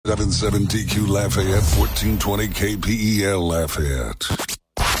97 DQ Lafayette, 1420 KPEL Lafayette.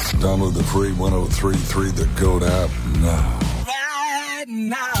 Download the free 103.3 The GOAT app now. Right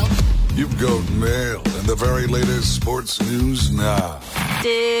now. You've got mail and the very latest sports news now.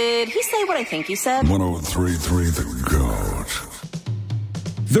 Did he say what I think he said? 103.3 The GOAT.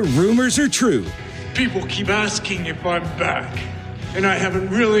 The rumors are true. People keep asking if I'm back, and I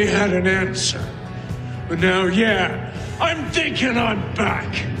haven't really had an answer. But now, yeah, I'm thinking I'm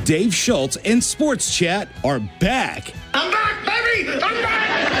back. Dave Schultz and SportsChat are back. I'm back, baby! I'm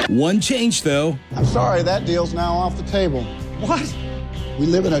back! One change, though. I'm sorry, that deal's now off the table. What? We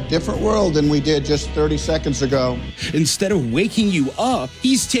live in a different world than we did just 30 seconds ago. Instead of waking you up,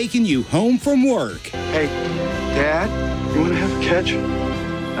 he's taking you home from work. Hey, Dad, you want to have a catch?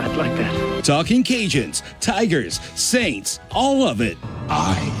 I'd like that. Talking Cajuns, Tigers, Saints, all of it.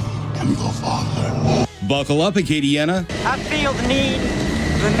 I am your father. Buckle up, Acadiana. I feel the need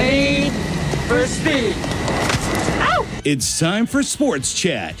for speed. Ow! It's time for Sports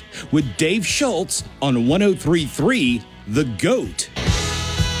Chat with Dave Schultz on 103.3 The GOAT.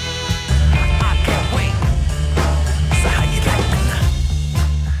 I can't wait. So how you like me now?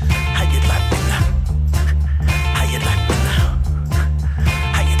 How you like me now? How you like me now?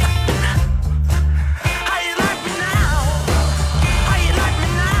 How you like me now? How you like me now? How you like me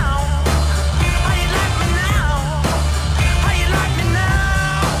now? How you like me now? How you like me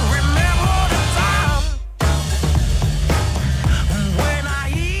now? Remember the time when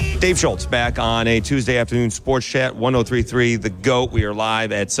I eat. Dave Schultz back on a Tuesday afternoon Sports Chat, 103.3 The GOAT. We are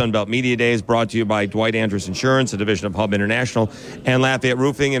live at Sunbelt Media Days, brought to you by Dwight Andrews Insurance, a division of Hub International, and Lafayette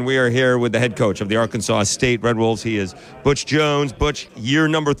Roofing. And we are here with the head coach of the Arkansas State Red Wolves. He is Butch Jones. Butch, year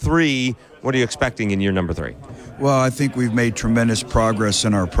number 3. What are you expecting in year number 3? Well, I think we've made tremendous progress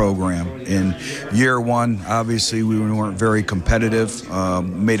in our program. In year 1, obviously, we weren't very competitive,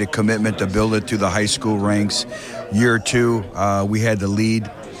 made a commitment to build it through the high school ranks. Year 2, we had the lead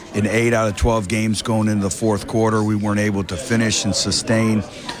in 8 out of 12 games going into the fourth quarter. We weren't able to finish and sustain.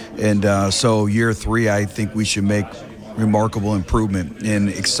 And so year 3, I think we should make remarkable improvement. And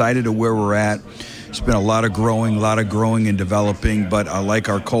excited to where we're at. It's been a lot of growing and developing, but I like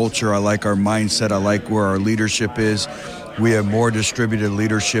our culture. I like our mindset. I like where our leadership is. We have more distributed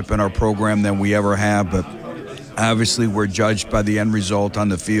leadership in our program than we ever have, but obviously we're judged by the end result on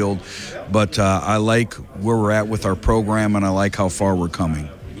the field. But I like where we're at with our program, and I like how far we're coming.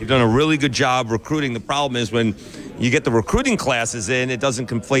 You've done a really good job recruiting. The problem is when you get the recruiting classes in, it doesn't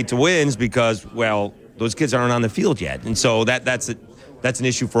conflate to wins because, well, those kids aren't on the field yet. And so that's an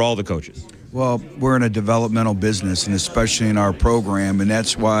issue for all the coaches. Well, we're in a developmental business, and especially in our program, and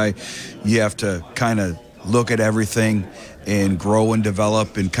that's why you have to kind of look at everything and grow and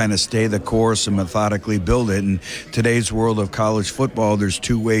develop and kind of stay the course and methodically build it. In today's world of college football, there's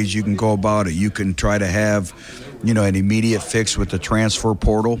 2 ways you can go about it. You can try to have, an immediate fix with the transfer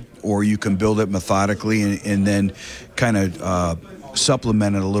portal, or you can build it methodically and then kind of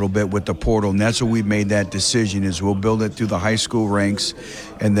supplement it a little bit with the portal. And that's what we've made that decision, is we'll build it through the high school ranks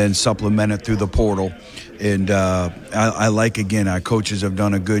and then supplement it through the portal. And I like, again, our coaches have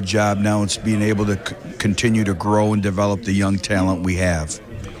done a good job. Now it's being able to continue to grow and develop the young talent we have.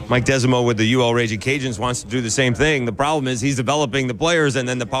 Mike Desimo with the UL Ragin Cajuns wants to do the same thing. The problem is he's developing the players, and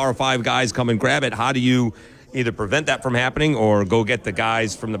then the Power 5 guys come and grab it. How do you either prevent that from happening or go get the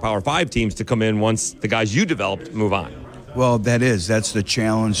guys from the Power 5 teams to come in once the guys you developed move on? Well, that's the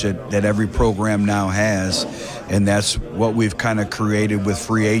challenge that every program now has, and that's what we've kind of created with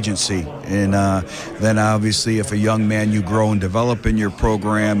free agency. And then obviously if a young man you grow and develop in your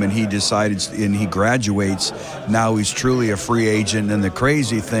program and he decides and he graduates, now he's truly a free agent. And the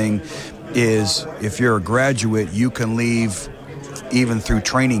crazy thing is if you're a graduate, you can leave even through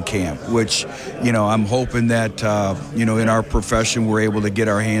training camp, which, I'm hoping that, in our profession, we're able to get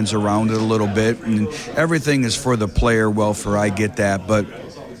our hands around it a little bit. And everything is for the player welfare. I get that. But,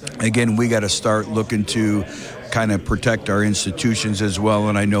 again, we got to start looking to kind of protect our institutions as well.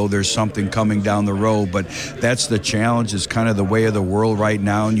 And I know there's something coming down the road. But that's the challenge. It's kind of the way of the world right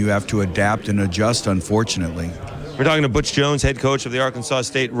now, and you have to adapt and adjust, unfortunately. We're talking to Butch Jones, head coach of the Arkansas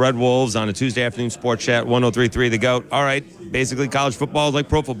State Red Wolves, on a Tuesday afternoon Sports Chat, 103.3 The GOAT. All right, basically college football is like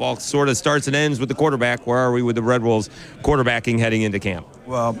pro football, sort of starts and ends with the quarterback. Where are we with the Red Wolves quarterbacking heading into camp?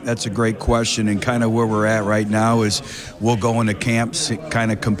 Well, that's a great question, and kind of where we're at right now is we'll go into camp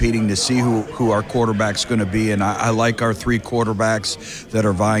kind of competing to see who our quarterback's going to be, and I like our 3 quarterbacks that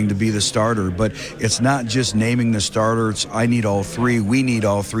are vying to be the starter, but it's not just naming the starter. It's I need all 3. We need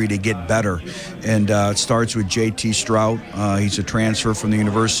all 3 to get better, and it starts with J.T. Strout. He's a transfer from the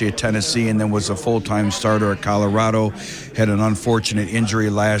University of Tennessee and then was a full-time starter at Colorado. had an unfortunate injury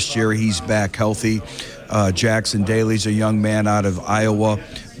last year. He's back healthy. Jackson Daly's a young man out of Iowa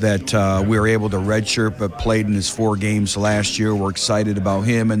that we were able to redshirt but played in his 4 games last year. We're excited about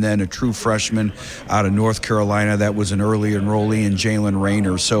him. And then a true freshman out of North Carolina that was an early enrollee in Jalen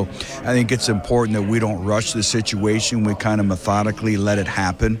Rayner. So I think it's important that we don't rush the situation. We kind of methodically let it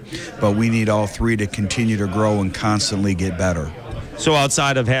happen. But we need all 3 to continue to grow and constantly get better. So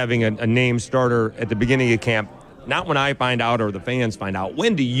outside of having a named starter at the beginning of camp, not when I find out or the fans find out,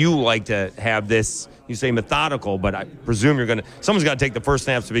 when do you like to have this, you say methodical, but I presume someone's got to take the first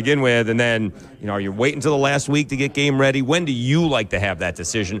snaps to begin with, and then, are you waiting until the last week to get game ready? When do you like to have that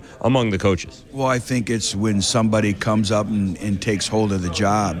decision among the coaches? Well, I think it's when somebody comes up and takes hold of the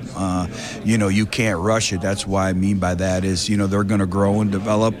job. You can't rush it. That's what I mean by that is, they're going to grow and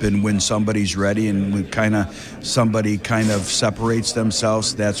develop, and when somebody's ready and when somebody separates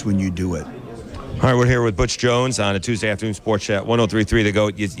themselves, that's when you do it. All right, we're here with Butch Jones on a Tuesday afternoon Sports Chat, 103.3 The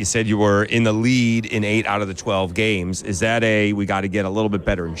GOAT. You said you were in the lead in 8 out of the 12 games. Is that we got to get a little bit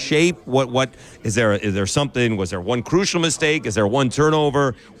better in shape? What is there something? Was there one crucial mistake? Is there one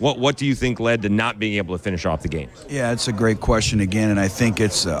turnover? What do you think led to not being able to finish off the game? Yeah, it's a great question again, and I think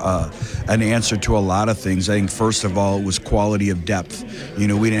it's an answer to a lot of things. I think first of all, it was quality of depth. We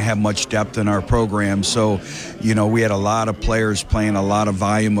didn't have much depth in our program, so we had a lot of players playing a lot of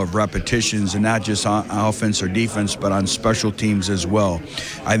volume of repetitions, and not just on offense or defense, but on special teams as well.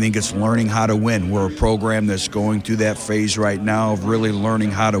 I think it's learning how to win. We're a program that's going through that phase right now of really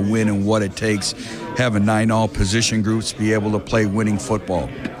learning how to win and what it takes, having 9 all position groups, be able to play winning football.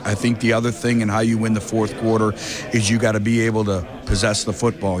 I think the other thing in how you win the fourth quarter is you got to be able to possess the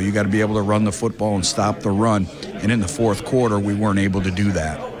football. You got to be able to run the football and stop the run. And in the fourth quarter, we weren't able to do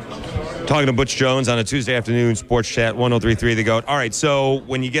that. Talking to Butch Jones on a Tuesday afternoon Sports Chat, 103.3 The GOAT. All right, so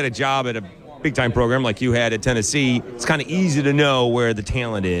when you get a job at a big-time program like you had at Tennessee, it's kind of easy to know where the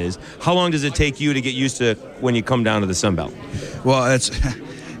talent is. How long does it take you to get used to when you come down to the Sun Belt? Well,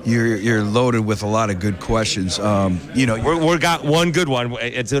 you're loaded with a lot of good questions. We got one good one.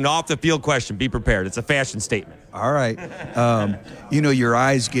 It's an off-the-field question. Be prepared. It's a fashion statement. All right. Your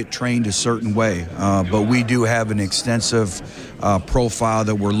eyes get trained a certain way, but we do have an extensive profile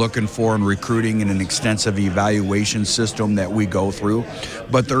that we're looking for in recruiting and an extensive evaluation system that we go through.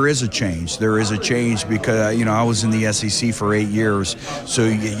 But there is a change. There is a change because, I was in the SEC for 8 years, so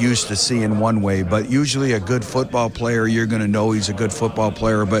you get used to seeing one way. But usually a good football player, you're going to know he's a good football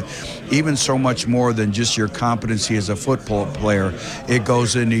player. But even so much more than just your competency as a football player, it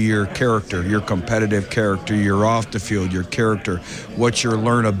goes into your character, your competitive character, your off the field, your character, what's your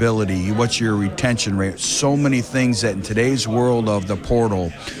learnability, what's your retention rate. So many things that in today's world of the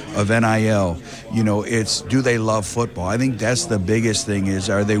portal, of NIL, it's do they love football? I think that's the biggest thing is,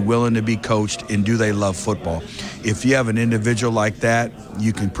 are they willing to be coached and do they love football? If you have an individual like that,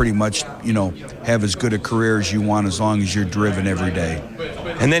 you can pretty much, have as good a career as you want as long as you're driven every day.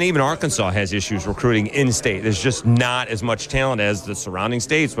 And then even Arkansas has issues recruiting in-state. There's just not as much talent as the surrounding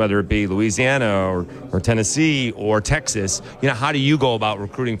states, whether it be Louisiana or Tennessee or Texas. How do you go about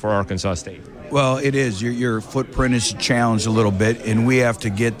recruiting for Arkansas State? Well, it is. Your footprint is challenged a little bit, and we have to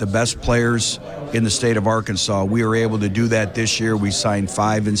get the best players in the state of Arkansas. We were able to do that this year. We signed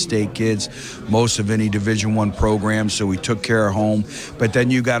 5 in-state kids, most of any Division I program, so we took care of home. But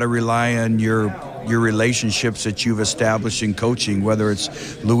then you got to rely on your relationships that you've established in coaching, whether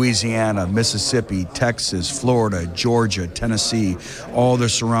it's Louisiana, Mississippi, Texas, Florida, Georgia, Tennessee, all the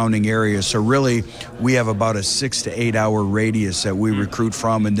surrounding areas. So really, we have about a 6 to 8 hour radius that we recruit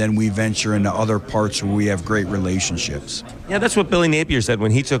from, and then we venture into other parts where we have great relationships. Yeah, that's what Billy Napier said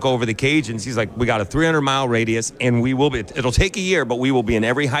when he took over the Cajuns. He's like, we got a 300-mile radius, and we will be. It'll take a year, but we will be in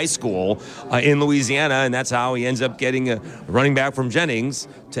every high school in Louisiana, and that's how he ends up getting a running back from Jennings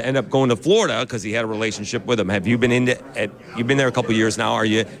to end up going to Florida because he had a relationship with him. Have you been you've been there a couple of years now?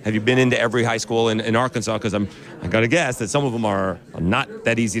 Have you been into every high school in Arkansas? Because I got to guess that some of them are not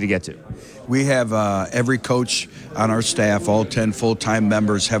that easy to get to. We have every coach on our staff, all 10 full-time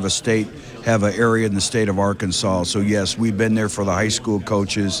members have an area in the state of Arkansas. So yes, we've been there for the high school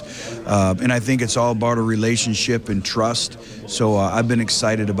coaches. And I think it's all about a relationship and trust. So I've been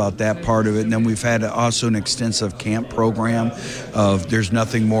excited about that part of it. And then we've had also an extensive camp program of there's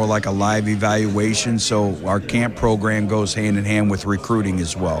nothing more like a live evaluation. So our camp program goes hand in hand with recruiting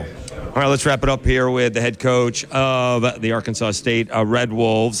as well. All right, let's wrap it up here with the head coach of the Arkansas State Red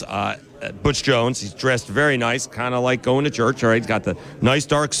Wolves, Butch Jones. He's dressed very nice, kind of like going to church. All right, he's got the nice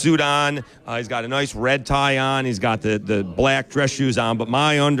dark suit on. He's got a nice red tie on. He's got the black dress shoes on. But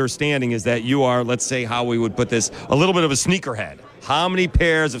my understanding is that you are, let's say how we would put this, a little bit of a sneakerhead. How many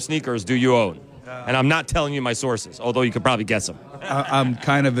pairs of sneakers do you own? And I'm not telling you my sources, although you could probably guess them. I'm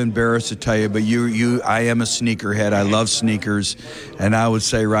kind of embarrassed to tell you, but I am a sneakerhead. I love sneakers, and I would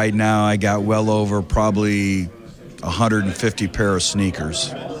say right now I got well over probably 150 pair of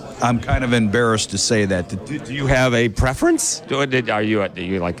sneakers. I'm kind of embarrassed to say that. Do you have a preference? Are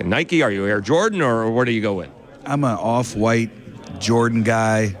you like a Nike? Are you Air Jordan, or where do you go with? I'm an off-white Jordan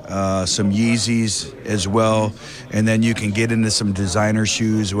guy, some Yeezys as well, and then you can get into some designer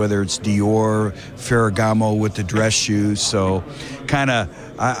shoes, whether it's Dior, Ferragamo with the dress shoes. So kind of,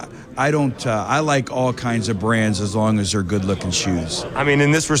 I like all kinds of brands as long as they're good-looking shoes. I mean, in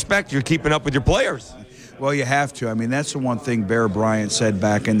this respect, you're keeping up with your players. Well, you have to. I mean, that's the one thing Bear Bryant said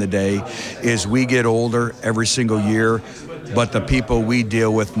back in the day is we get older every single year, but the people we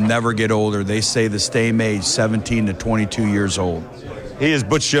deal with never get older. They say the same age, 17 to 22 years old. He is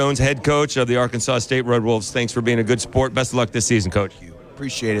Butch Jones, head coach of the Arkansas State Red Wolves. Thanks for being a good sport. Best of luck this season, Coach.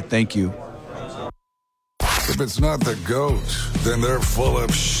 Appreciate it. Thank you. If it's not the GOAT, then they're full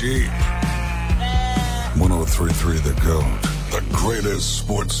of sheep. 103.3 The GOAT. The greatest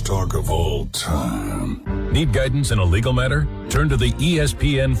sports talk of all time. Need guidance in a legal matter? Turn to the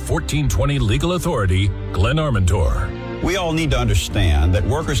ESPN 1420 Legal Authority, Glenn Armentor. We all need to understand that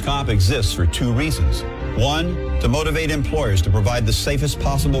workers' comp exists for two reasons. One, to motivate employers to provide the safest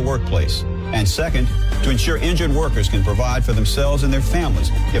possible workplace. And second, to ensure injured workers can provide for themselves and their families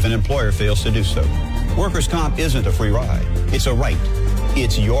if an employer fails to do so. Workers' comp isn't a free ride. It's a right.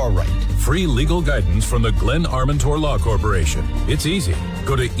 It's your right. Free legal guidance from the Glenn Armentor Law Corporation. It's easy.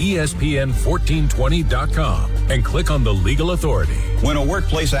 Go to ESPN1420.com and click on the Legal Authority. When a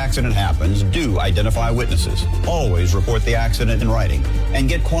workplace accident happens, do identify witnesses. Always report the accident in writing and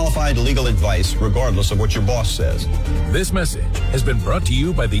get qualified legal advice regardless of what your boss says. This message has been brought to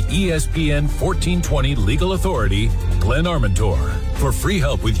you by the ESPN 1420 Legal Authority, Glenn Armentor. For free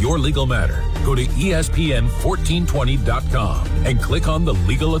help with your legal matter, go to ESPN1420.com and click on the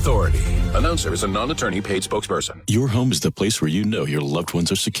Legal Authority. Announcer is a non-attorney paid spokesperson. Your home is the place where you know your loved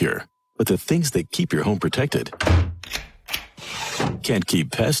ones are secure. But the things that keep your home protected can't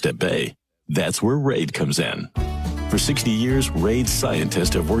keep pests at bay. That's where RAID comes in. For 60 years, RAID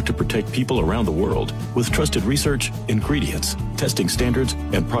scientists have worked to protect people around the world with trusted research, ingredients, testing standards,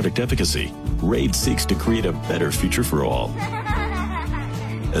 and product efficacy. RAID seeks to create a better future for all,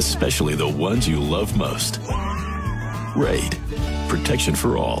 especially the ones you love most. RAID, protection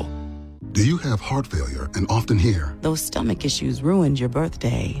for all. Do you have heart failure and often hear, "Those stomach issues ruined your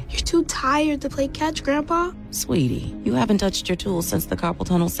birthday"? "You're too tired to play catch, Grandpa." Sweetie, you haven't touched your tools since the carpal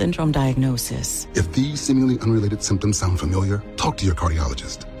tunnel syndrome diagnosis. If these seemingly unrelated symptoms sound familiar, talk to your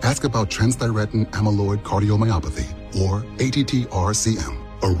cardiologist. Ask about transthyretin amyloid cardiomyopathy, or ATTR-CM,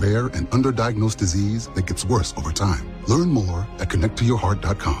 a rare and underdiagnosed disease that gets worse over time. Learn more at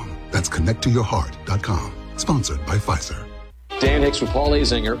connecttoyourheart.com. That's connecttoyourheart.com. Sponsored by Pfizer. Dan Hicks with Paul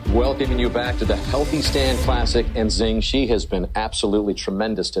Azinger, welcoming you back to the Healthy Stand Classic. And Zing, she has been absolutely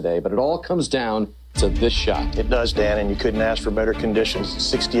tremendous today, but it all comes down to this shot. It does, Dan, and you couldn't ask for better conditions.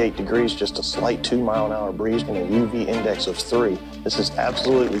 68 degrees, just a slight 2-mile-an-hour breeze, and a UV index of 3. This is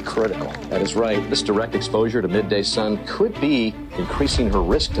absolutely critical. That is right. This direct exposure to midday sun could be increasing her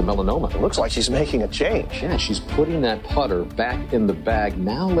risk to melanoma. It looks like she's making a change. Yeah, she's putting that putter back in the bag.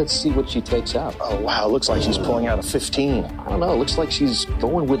 Now let's see what she takes out. Oh, wow. Looks like she's pulling out a 15. I don't know. Looks like she's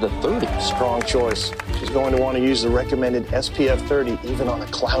going with a 30. Strong choice. She's going to want to use the recommended SPF 30 even on a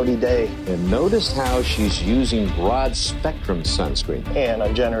cloudy day. And notice how she's using broad spectrum sunscreen. And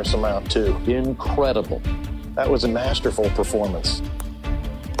a generous amount, too. Incredible. That was a masterful performance.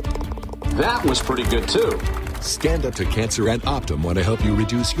 That was pretty good, too. Stand Up to Cancer and Optum want to help you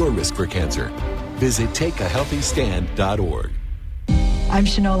reduce your risk for cancer. Visit takeahealthystand.org. I'm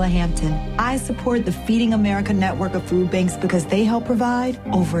Shanola Hampton. I support the Feeding America network of food banks because they help provide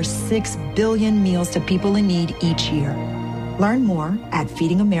over 6 billion meals to people in need each year. Learn more at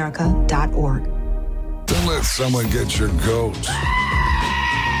feedingamerica.org. Don't let someone get your goat.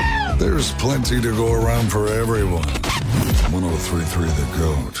 There's plenty to go around for everyone. 103.3 The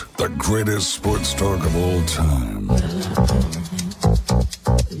GOAT, the greatest sports talk of all time.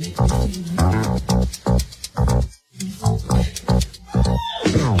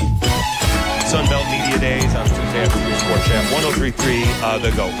 Sunbelt Media Days on Tuesday afternoon SportsChat 103.3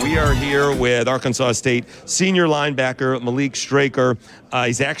 The GOAT. We are here with Arkansas State senior linebacker Malik Straker.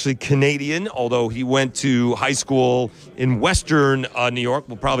 He's actually Canadian, although he went to high school in Western New York.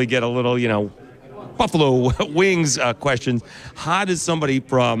 We'll probably get a little, Buffalo Wings questions. How does somebody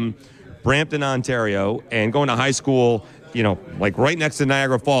from Brampton, Ontario, and going to high school, like right next to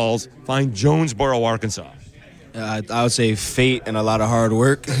Niagara Falls, find Jonesboro, Arkansas? I would say fate and a lot of hard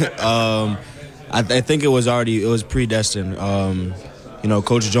work. I think it was predestined.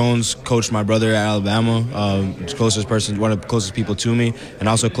 Coach Jones coached my brother at Alabama, one of the closest people to me, and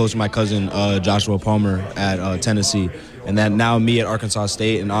also coached my cousin Joshua Palmer at Tennessee. And then now me at Arkansas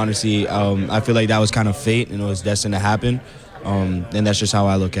State, and honestly, I feel like that was kind of fate, and it was destined to happen. And that's just how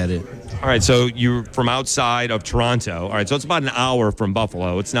I look at it. All right, so you're from outside of Toronto. All right, so it's about an hour from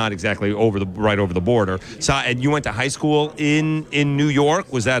Buffalo. It's not exactly right over the border. So, and you went to high school in New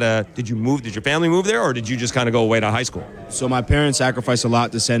York. Was that did your family move there, or did you just kind of go away to high school? So my parents sacrificed a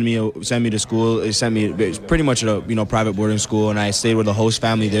lot to send me to school. They sent me pretty much at a private boarding school, and I stayed with a host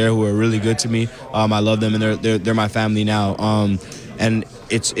family there who were really good to me. I love them, and they're my family now. And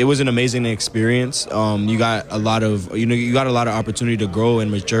it was an amazing experience. You got a lot of opportunity to grow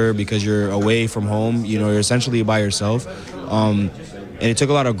and mature because you're away from home. You're essentially by yourself. And it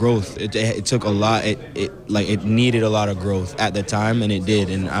took a lot of growth. It took a lot. It needed a lot of growth at the time, and it did.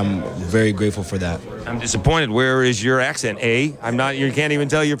 And I'm very grateful for that. I'm disappointed. Where is your accent? I'm not. You can't even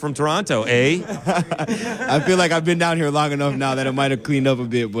tell you're from Toronto. I feel like I've been down here long enough now that it might have cleaned up a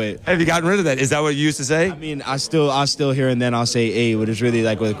bit. But have you gotten rid of that? Is that what you used to say? I mean, I still here and then I'll say but it's really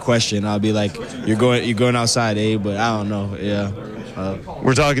like with a question. I'll be like, you're going outside, but I don't know. Yeah.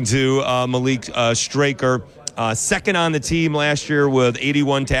 We're talking to Malik Straker. Second on the team last year with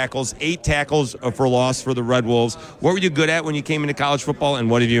 81 tackles, 8 tackles for loss for the Red Wolves. What were you good at when you came into college football, and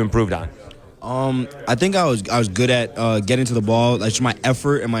what have you improved on? I think I was good at getting to the ball. Like my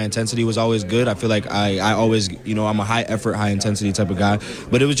effort and my intensity was always good. I feel like I always, I'm a high effort, high intensity type of guy.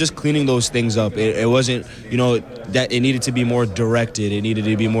 But it was just cleaning those things up. It wasn't, that it needed to be more directed. It needed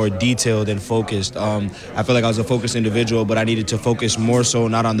to be more detailed and focused. I feel like I was a focused individual, but I needed to focus more so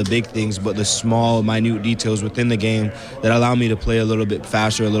not on the big things, but the small, minute details within the game that allow me to play a little bit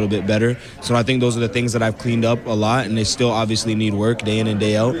faster, a little bit better. So I think those are the things that I've cleaned up a lot, and they still obviously need work day in and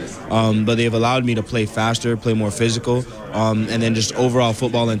day out. But they've allowed me to play faster, play more physical, and then just overall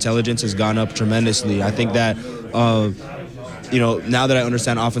football intelligence has gone up tremendously. I think that, now that I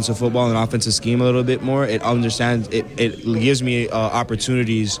understand offensive football and offensive scheme a little bit more, it gives me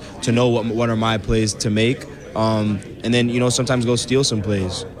opportunities to know what are my plays to make, and then, sometimes go steal some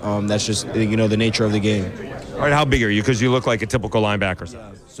plays. That's just, the nature of the game. All right, how big are you? Because you look like a typical linebacker.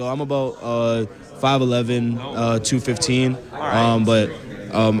 Yeah. So I'm about 5'11", 215, but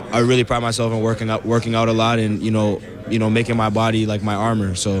I really pride myself in working out a lot and making my body like my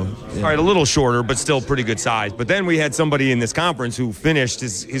armor. So yeah. All right, a little shorter, but still pretty good size. But then we had somebody in this conference who finished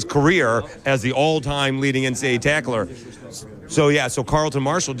his career as the all-time leading NCAA tackler. So Carlton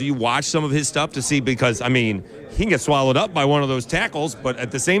Martial, do you watch some of his stuff to see? Because, he can get swallowed up by one of those tackles, but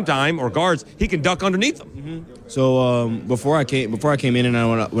at the same time, or guards, he can duck underneath them. Mm-hmm. So before I came in,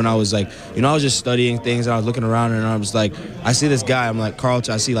 and when I was like, I was just studying things, and I was looking around, and I was like, I see this guy. I'm like,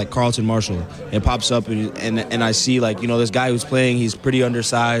 Carlton. I see like Carlton Martial. It pops up, and I see like, this guy who's playing. He's pretty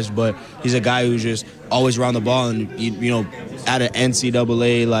undersized, but he's a guy who's just always around the ball, and at an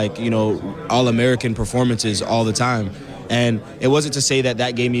NCAA like All-American performances all the time. And it wasn't to say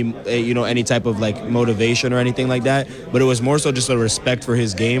that gave me, any type of like motivation or anything like that, but it was more so just a respect for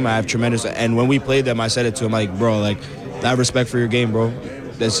his game. I have tremendous, and when we played them, I said it to him like, bro, like I have respect for your game, bro.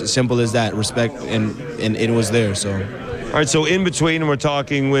 That's simple as that, respect, and it was there. So. All right, so in between, we're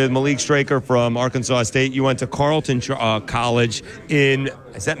talking with Malik Straker from Arkansas State. You went to Carleton College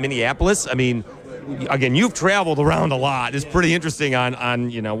is that Minneapolis? Again, you've traveled around a lot. It's pretty interesting on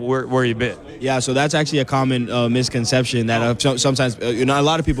where you've been. Yeah, so that's actually a common misconception that sometimes a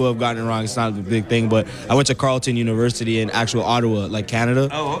lot of people have gotten it wrong. It's not a big thing, but I went to Carleton University in actual Ottawa, like Canada.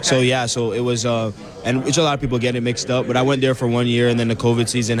 Oh, okay. So it was, and which a lot of people get it mixed up. But I went there for 1 year, and then the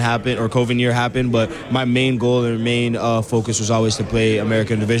COVID year happened. But my main goal and main focus was always to play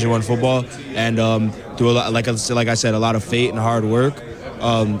American Division I football, and through a lot, like I said, a lot of fate and hard work.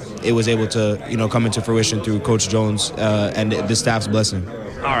 It was able to, come into fruition through Coach Jones and the staff's blessing.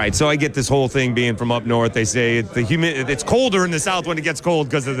 All right, so I get this whole thing being from up north. They say it's colder in the south when it gets cold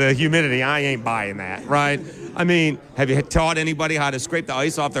because of the humidity. I ain't buying that, right? Have you taught anybody how to scrape the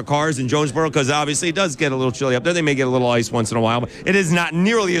ice off their cars in Jonesboro? Because obviously it does get a little chilly up there. They may get a little ice once in a while, but it is not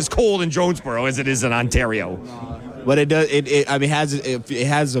nearly as cold in Jonesboro as it is in Ontario. But it does. It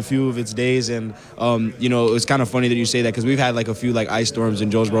has a few of its days, and it's kind of funny that you say that because we've had like a few like ice storms in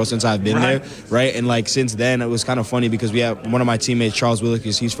Jonesboro since I've been there, right? And like since then, it was kind of funny because we have one of my teammates, Charles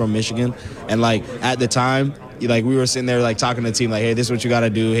Willikes, he's from Michigan, and like at the time, like we were sitting there like talking to the team, like, hey, this is what you got to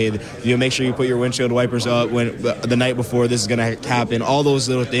do. Hey, make sure you put your windshield wipers up when the night before this is gonna happen. All those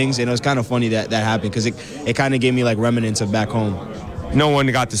little things, and it was kind of funny that happened because it kind of gave me like remnants of back home. No one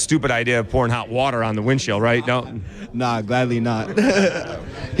got the stupid idea of pouring hot water on the windshield, right? No. Nah, gladly not.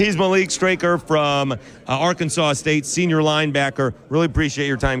 He's Malik Straker from Arkansas State, senior linebacker. Really appreciate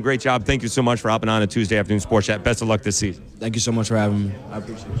your time. Great job. Thank you so much for hopping on a Tuesday afternoon Sports Chat. Best of luck this season. Thank you so much for having me. I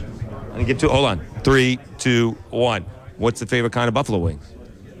appreciate you. And get to, hold on. 3, 2, 1. What's the favorite kind of buffalo wings?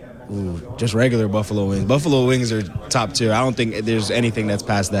 Ooh, just regular buffalo wings. Buffalo wings are top tier. I don't think there's anything that's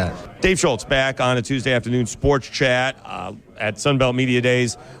past that. Dave Schultz back on a Tuesday afternoon Sports Chat at Sunbelt Media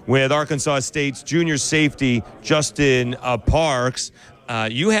Days with Arkansas State's junior safety, Justin Parks.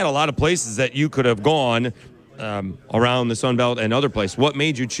 You had a lot of places that you could have gone around the Sunbelt and other places. What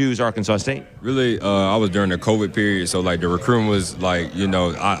made you choose Arkansas State? Really, I was during the COVID period, so like the recruiting was like,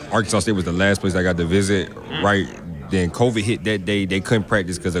 Arkansas State was the last place I got to visit. Right then, COVID hit that day. They couldn't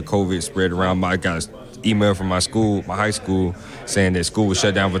practice because of COVID spread around. I got an email from my school, my high school, saying that school was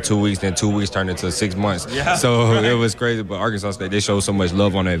shut down for 2 weeks. Then 2 weeks turned into 6 months. Yeah, so It was crazy. But Arkansas State, they showed so much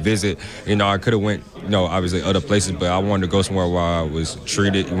love on that visit. I could have went, obviously other places, but I wanted to go somewhere where I was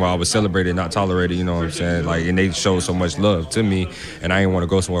treated, where I was celebrated, not tolerated. You know what I'm saying? And they showed so much love to me, and I didn't want to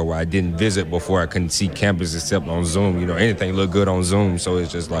go somewhere where I didn't visit before. I couldn't see campus except on Zoom. Anything looked good on Zoom. So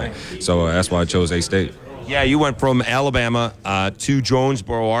it's just that's why I chose A-State. Yeah, you went from Alabama to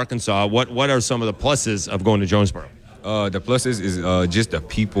Jonesboro, Arkansas. What are some of the pluses of going to Jonesboro? The pluses is just the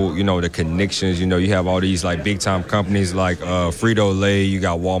people, the connections. You have all these big time companies like Frito-Lay. You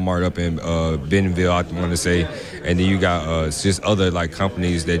got Walmart up in Bentonville, I want to say, and then you got just other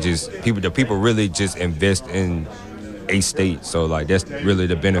companies that the people really just invest in A-State. So that's really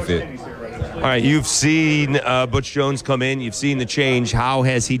the benefit. All right, you've seen Butch Jones come in. You've seen the change. How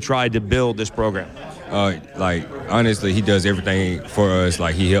has he tried to build this program? Honestly, he does everything for us.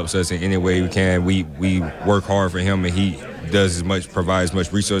 He helps us in any way we can. We work hard for him, and he does provides as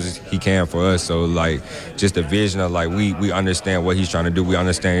much resources he can for us. So just the vision of we understand what he's trying to do. We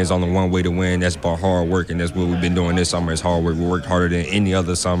understand there's only one way to win. That's by hard work, and that's what we've been doing this summer. Is hard work. We worked harder than any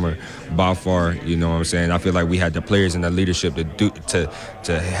other summer by far. You know what I'm saying? I feel like we had the players and the leadership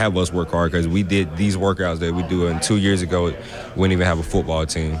to have us work hard, because we did these workouts that we do. And 2 years ago, we didn't even have a football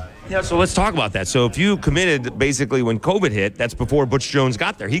team. Yeah, so let's talk about that. So if you committed basically when COVID hit, that's before Butch Jones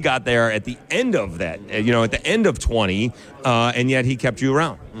got there. He got there at the end of that, at the end of 20, and yet he kept you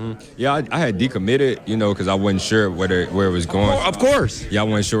around. Mm-hmm. Yeah, I had decommitted, because I wasn't sure where it was going. Of course. Yeah, I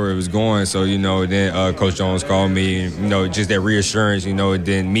wasn't sure where it was going. So, then Coach Jones called me, and, just that reassurance, and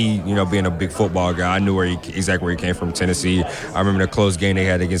then me, being a big football guy, I knew exactly where he came from, Tennessee. I remember the close game they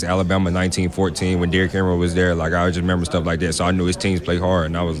had against Alabama in 1914 when Derrick Henry was there. I just remember stuff like that. So I knew his teams play hard,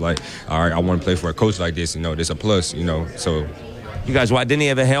 and I was like, all right, I want to play for a coach like this, this a plus, so. You guys, didn't he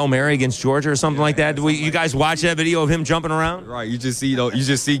have a Hail Mary against Georgia or something like that? You guys watch that video of him jumping around? Right, you just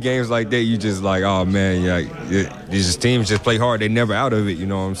see games like that, you just oh man, these teams just play hard, they never out of it, you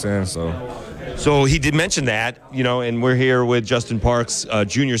know what I'm saying, So he did mention that, and we're here with Justin Parks,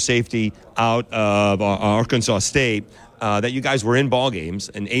 junior safety out of Arkansas State, that you guys were in ball games,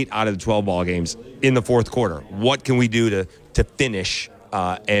 and 8 out of the 12 ball games in the fourth quarter. What can we do to finish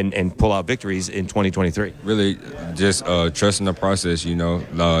and pull out victories in 2023? Really just trusting the process,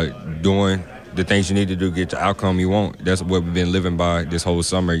 doing the things you need to do to get the outcome you want. That's what we've been living by this whole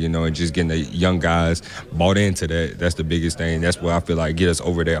summer, and just getting the young guys bought into that. That's the biggest thing. That's what I feel like get us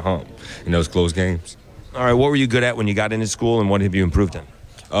over that hump in those close games. All right, what were you good at when you got into school, and what have you improved in?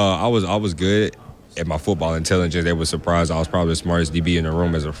 I was good at my football intelligence. They were surprised I was probably the smartest DB in the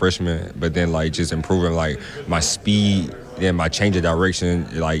room as a freshman, but then just improving my speed and my change of direction,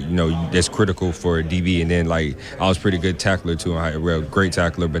 that's critical for a DB. And then I was pretty good tackler too, great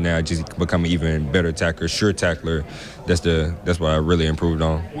tackler, but now I just become an even better tackler, sure tackler. That's what I really improved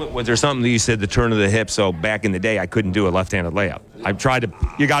on. Was there something that you said, the turn of the hip? So back in the day, I couldn't do a left-handed layup. I tried to,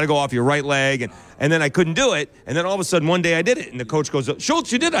 you got to go off your right leg, and then I couldn't do it. And then all of a sudden, one day I did it, and the coach goes,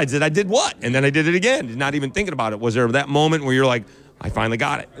 Schultz, you did it. I did what? And then I did it again, not even thinking about it. Was there that moment where you're like, I finally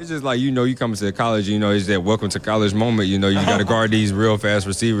got it? It's just you come to college, it's that welcome to college moment, you got to guard these real fast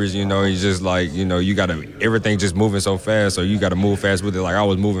receivers, it's just you got to, everything just moving so fast, so you got to move fast with it. I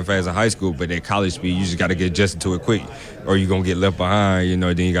was moving fast in high school, but at college speed, you just got to get adjusted to it quick, or you're going to get left behind,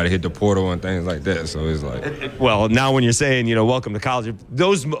 then you got to hit the portal and things like that, so it's well, now when you're saying, welcome to college,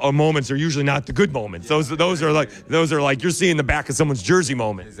 those moments are usually not the good moments. Those are like you're seeing the back of someone's jersey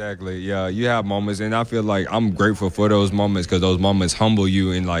moment. Exactly, yeah, you have moments, and I feel like I'm grateful for those moments, because those moments humble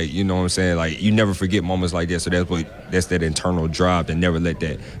you, and you know what I'm saying, you never forget moments like that. So that's that internal drive to never let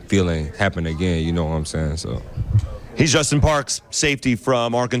that feeling happen again, you know what I'm saying. So he's Justin Parks, safety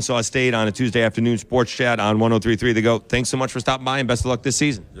from Arkansas State, on a Tuesday afternoon Sports Chat on 103.3 The GOAT. Thanks so much for stopping by, and best of luck this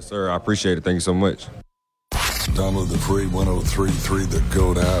season. Yes, sir, I appreciate it. Thank you so much. Download the free 103.3 The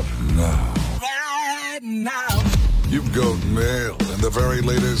GOAT app now. Right now. You've got mail and the very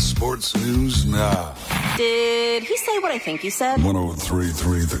latest sports news now. Did he say what I think he said?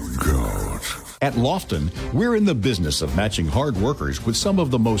 103.3 The GOAT. At Lofton, we're in the business of matching hard workers with some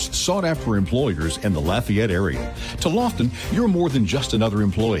of the most sought-after employers in the Lafayette area. To Lofton, you're more than just another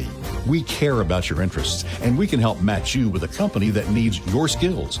employee. We care about your interests, and we can help match you with a company that needs your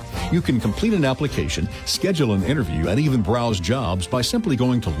skills. You can complete an application, schedule an interview, and even browse jobs by simply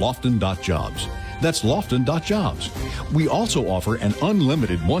going to lofton.jobs. That's lofton.jobs. We also offer an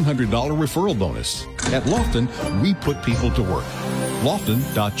unlimited $100 referral bonus. At Lofton, we put people to work.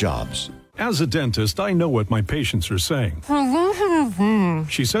 Lofton.jobs. As a dentist, I know what my patients are saying.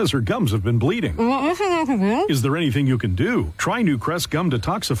 She says her gums have been bleeding. Is there anything you can do? Try new Crest Gum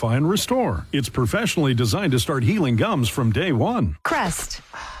Detoxify and Restore. It's professionally designed to start healing gums from day one. Crest.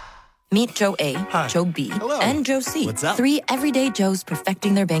 Meet Joe A, Joe B, and Joe C. What's up? 3 everyday Joes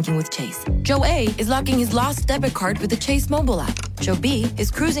perfecting their banking with Chase. Joe A is locking his lost debit card with the Chase mobile app. Joe B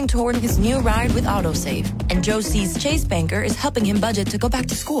is cruising toward his new ride with AutoSave. And Joe C's Chase banker is helping him budget to go back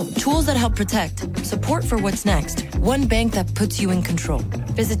to school. Tools that help protect. Support for what's next. One bank that puts you in control.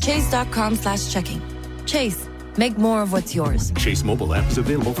 Visit chase.com/checking. Chase. Make more of what's yours. Chase mobile app is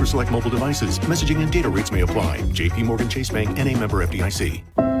available for select mobile devices. Messaging and data rates may apply. JP Morgan Chase Bank, N.A. member FDIC.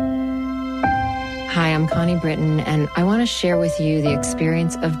 Hi, I'm Connie Britton, and I want to share with you the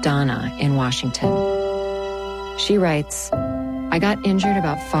experience of Donna in Washington. She writes, I got injured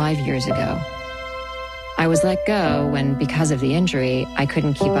about 5 years ago. I was let go when, because of the injury, I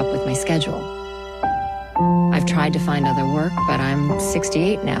couldn't keep up with my schedule. I've tried to find other work, but I'm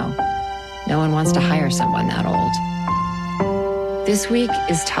 68 now. No one wants to hire someone that old. This week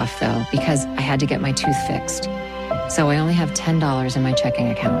is tough, though, because I had to get my tooth fixed. So I only have $10 in my checking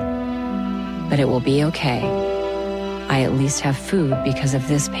account. But it will be okay. I at least have food because of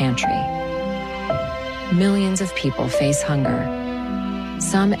this pantry. Millions of people face hunger.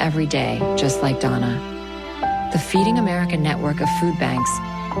 Some every day, just like Donna. The Feeding America network of food banks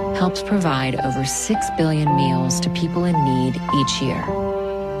helps provide over 6 billion meals to people in need each year.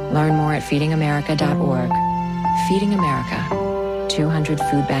 Learn more at feedingamerica.org. Feeding America, 200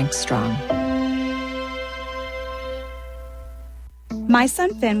 food banks strong. My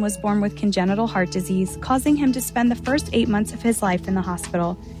son Finn was born with congenital heart disease, causing him to spend the first 8 months of his life in the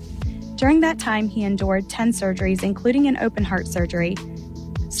hospital. During that time, he endured 10 surgeries, including an open heart surgery.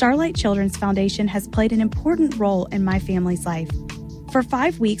 Starlight Children's Foundation has played an important role in my family's life. For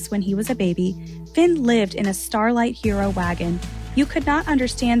 5 weeks when he was a baby, Finn lived in a Starlight Hero wagon. You could not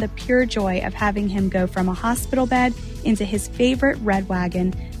understand the pure joy of having him go from a hospital bed into his favorite red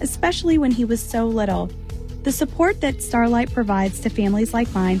wagon, especially when he was so little. The support that Starlight provides to families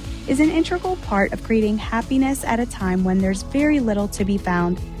like mine is an integral part of creating happiness at a time when there's very little to be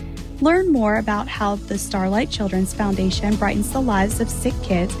found. Learn more about how the Starlight Children's Foundation brightens the lives of sick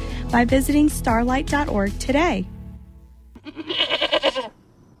kids by visiting starlight.org today.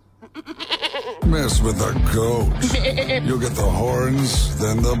 Mess with the goat. You'll get the horns,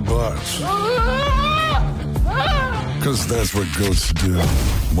 then the butt. Because that's what goats do.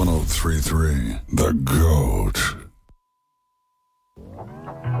 103.3 The GOAT.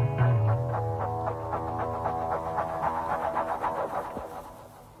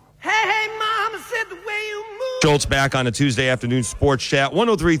 Hey, mama said the way you move. Schultz back on a Tuesday afternoon sports chat.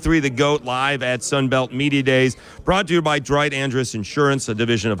 103.3 The GOAT live at Sunbelt Media Days. Brought to you by Dwight Andrus Insurance, a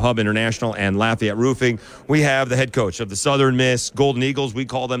division of Hub International and Lafayette Roofing. We have the head coach of the Southern Miss Golden Eagles. We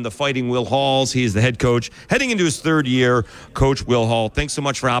call them the Fighting Will Halls. He is the head coach heading into his third year. Coach Will Hall, thanks so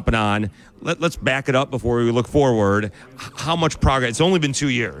much for hopping on. Let's back it up before we look forward. How much progress? It's only been 2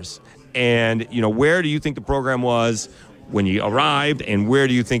 years. And, where do you think the program was when you arrived, and where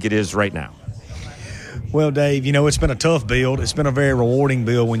do you think it is right now? Well, Dave, it's been a tough build. It's been a very rewarding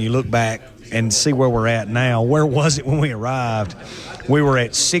build when you look back and see where we're at now. Where was it when we arrived? We were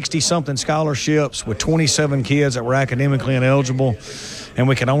at 60-something scholarships with 27 kids that were academically ineligible, and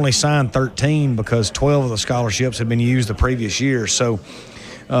we could only sign 13 because 12 of the scholarships had been used the previous year. So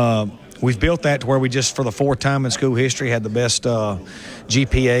we've built that to where we just, for the fourth time in school history, had the best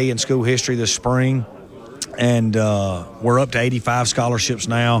GPA in school history this spring. And we're up to 85 scholarships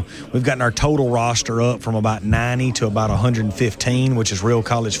now. We've gotten our total roster up from about 90 to about 115, which is real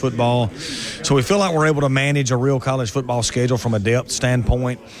college football. So we feel like we're able to manage a real college football schedule from a depth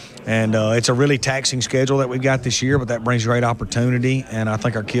standpoint. And it's a really taxing schedule that we've got this year, but that brings great opportunity, and I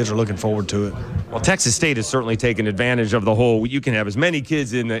think our kids are looking forward to it. Well, Texas State has certainly taken advantage of the whole, you can have as many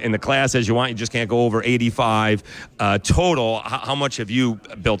kids in the class as you want, you just can't go over 85 total. How much have you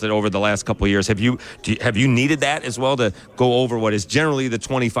built it over the last couple of years? Have you needed that as well to go over what is generally the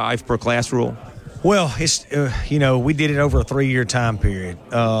 25 per class rule? Well, it's we did it over a 3-year time period.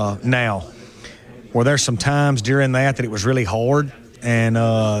 Now, were there some times during that it was really hard and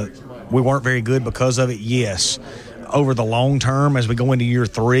we weren't very good because of it? Yes. Over the long term, as we go into year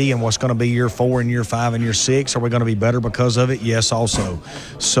 3 and what's going to be year 4 and year 5 and year 6, are we going to be better because of it? Yes, also.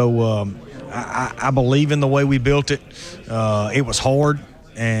 So I believe in the way we built it. It was hard,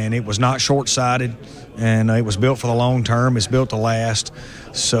 and it was not short-sighted, and it was built for the long term. It's built to last.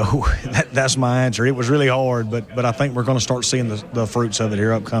 So that's my answer. It was really hard, but I think we're going to start seeing the fruits of it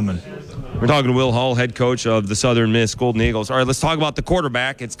here upcoming. We're talking to Will Hall, head coach of the Southern Miss Golden Eagles. All right, let's talk about the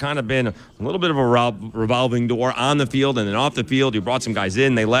quarterback. It's kind of been a little bit of a revolving door on the field and then off the field. You brought some guys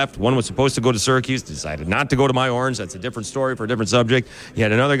in. They left. One was supposed to go to Syracuse, decided not to go to my Orange. That's a different story for a different subject. You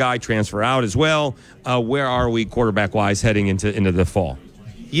had another guy transfer out as well. Where are we quarterback-wise heading into the fall?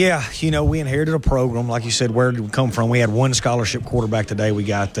 Yeah, we inherited a program. Like you said, where did we come from? We had one scholarship quarterback the day we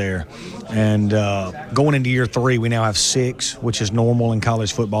got there. And going into year 3, we now have 6, which is normal in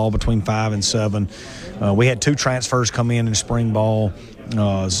college football, between 5 and 7. We had 2 transfers come in spring ball,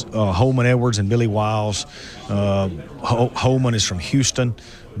 Holman Edwards and Billy Wiles. Holman is from Houston.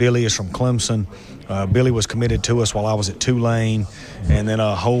 Billy is from Clemson. Billy was committed to us while I was at Tulane. And then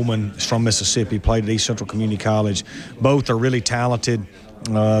Holman is from Mississippi, played at East Central Community College. Both are really talented.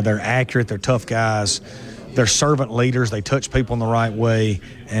 They're accurate. They're tough guys. They're servant leaders. They touch people in the right way.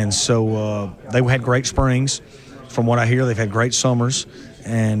 And so they had great springs. From what I hear, they've had great summers.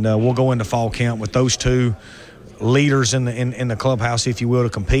 And we'll go into fall camp with those 2 leaders in the clubhouse, if you will, to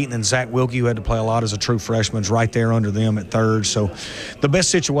compete. And then Zach Wilkie, who had to play a lot as a true freshman, is right there under them at third. So the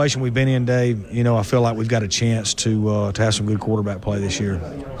best situation we've been in, Dave, I feel like we've got a chance to have some good quarterback play this year.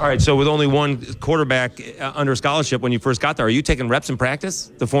 All right, so with only one quarterback under scholarship when you first got there, are you taking reps in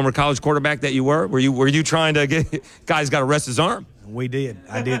practice, the former college quarterback that you were? Were you trying to get – guy's got to rest his arm? We did.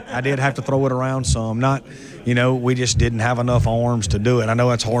 I did have to throw it around some. Not, we just didn't have enough arms to do it. I know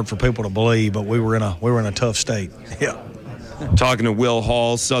that's hard for people to believe, but we were in a tough state. Yeah. Talking to Will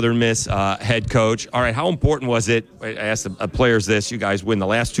Hall, Southern Miss head coach. All right, how important was it? I asked the players this. You guys win the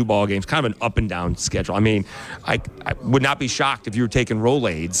last 2 ball games, kind of an up and down schedule. I mean, I would not be shocked if you were taking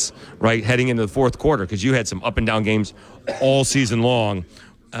Rolaids, right, heading into the fourth quarter, because you had some up and down games all season long.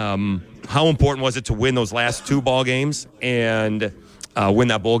 How important was it to win those last 2 ball games and win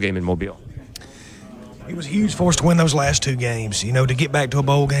that bowl game in Mobile? It was huge for us to win those last 2 games. To get back to a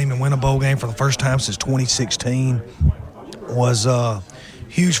bowl game and win a bowl game for the first time since 2016 was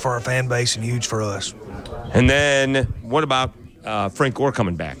huge for our fan base and huge for us. And then what about Frank Gore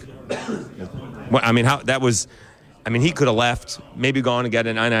coming back? He could have left, maybe gone and got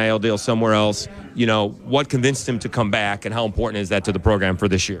an NIL deal somewhere else. What convinced him to come back, and how important is that to the program for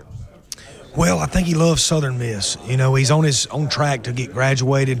this year? Well, I think he loves Southern Miss. He's on his own track to get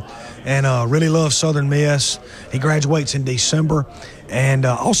graduated and really loves Southern Miss. He graduates in December. And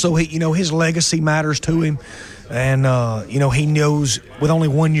also, his legacy matters to him. And, he knows with only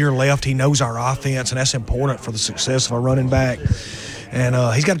 1 year left, he knows our offense, and that's important for the success of our running back. And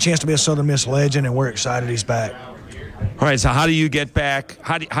he's got a chance to be a Southern Miss legend, and we're excited he's back. All right, so how do you get back?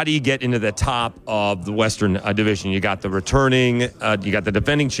 How do you get into the top of the Western Division? You got the returning, you got the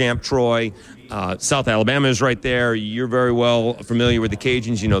defending champ, Troy. South Alabama is right there. You're very well familiar with the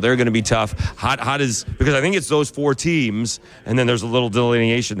Cajuns. They're going to be tough. Because I think it's those 4 teams, and then there's a little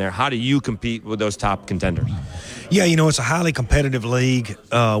delineation there. How do you compete with those top contenders? Yeah, it's a highly competitive league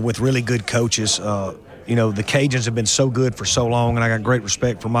with really good coaches. The Cajuns have been so good for so long, and I got great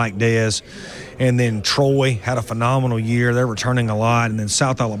respect for Mike Dez. And then Troy had a phenomenal year. They're returning a lot. And then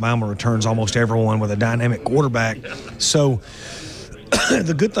South Alabama returns almost everyone with a dynamic quarterback. So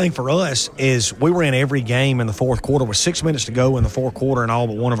the good thing for us is we were in every game in the fourth quarter with 6 minutes to go in the fourth quarter, and all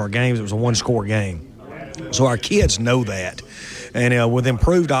but one of our games, it was a 1-score game. So our kids know that. And with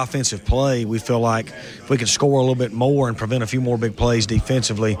improved offensive play, we feel like if we can score a little bit more and prevent a few more big plays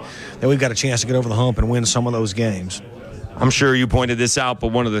defensively, then we've got a chance to get over the hump and win some of those games. I'm sure you pointed this out, but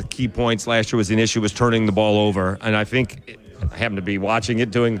one of the key points last year was an issue was turning the ball over. And I think I happened to be watching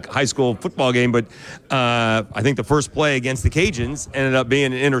it doing a high school football game, but I think the first play against the Cajuns ended up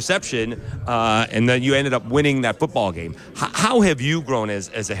being an interception, and then you ended up winning that football game. How have you grown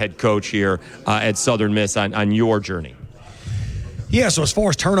as a head coach here at Southern Miss on your journey? Yeah, so as far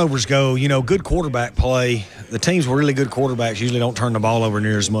as turnovers go, good quarterback play. The teams with really good quarterbacks usually don't turn the ball over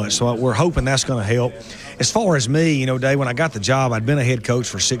near as much, so we're hoping that's going to help. As far as me, Dave, when I got the job, I'd been a head coach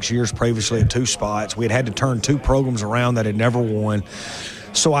for 6 years previously at 2 spots. We had to turn 2 programs around that had never won.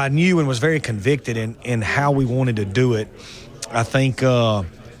 So I knew and was very convicted in how we wanted to do it. I think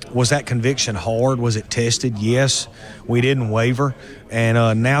Was that conviction hard? Was it tested? Yes. We didn't waver.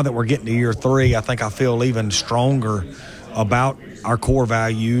 And now that we're getting to year 3, I think I feel even stronger about our core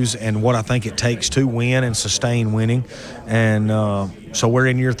values and what I think it takes to win and sustain winning. And so we're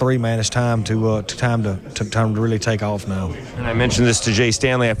in year 3, man. It's time to really take off now. And I mentioned this to Jay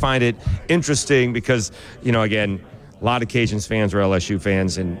Stanley. I find it interesting because, again, a lot of Cajuns fans are LSU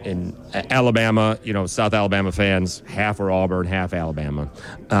fans. In Alabama, South Alabama fans, half are Auburn, half Alabama.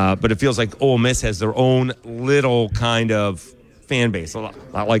 But it feels like Ole Miss has their own little kind of fan base, a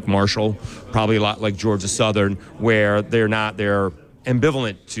lot like Marshall, probably a lot like Georgia Southern, where they're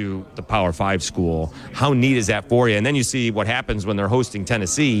ambivalent to the Power 5 school. How neat is that for you? And then you see what happens when they're hosting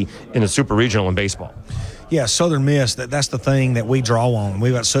Tennessee in a super regional in baseball. Yeah, Southern Miss, that's the thing that we draw on.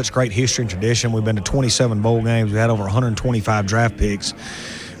 We've got such great history and tradition. We've been to 27 bowl games. We had over 125 draft picks.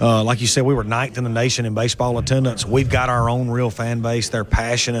 Like you said, we were 9th in the nation in baseball attendance. We've got our own real fan base. They're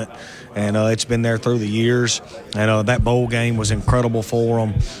passionate, and it's been there through the years. And that bowl game was incredible for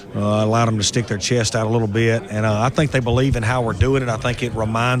them, allowed them to stick their chest out a little bit. And I think they believe in how we're doing it. I think it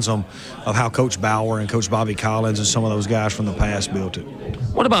reminds them of how Coach Bauer and Coach Bobby Collins and some of those guys from the past built it.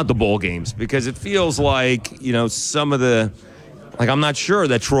 What about the bowl games? Because it feels like, some of the – I'm not sure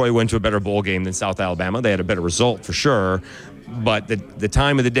that Troy went to a better bowl game than South Alabama. They had a better result for sure. But the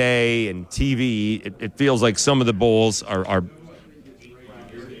time of the day and TV, it feels like some of the bowls are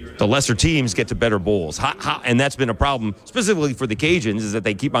the lesser teams get to better bowls. And that's been a problem specifically for the Cajuns, is that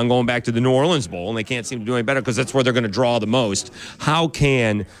they keep on going back to the New Orleans Bowl and they can't seem to do any better because that's where they're going to draw the most. How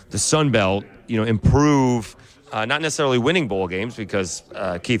can the Sun Belt, improve, not necessarily winning bowl games, because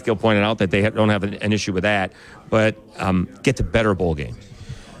Keith Gill pointed out that they don't have an issue with that, but get to better bowl games?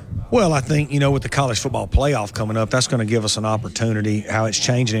 Well, I think, with the college football playoff coming up, that's going to give us an opportunity, how it's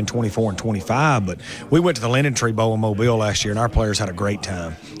changing in 24 and 25. But we went to the Linden Tree Bowl in Mobile last year, and our players had a great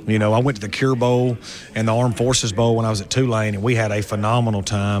time. I went to the Cure Bowl and the Armed Forces Bowl when I was at Tulane, and we had a phenomenal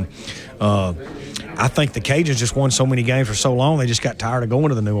time. I think the Cajuns just won so many games for so long, they just got tired of going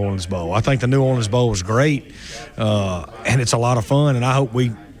to the New Orleans Bowl. I think the New Orleans Bowl was great, and it's a lot of fun, and I hope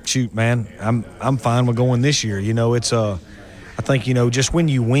I'm fine with going this year. I think, just when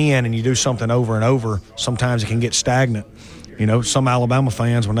you win and you do something over and over, sometimes it can get stagnant. Some Alabama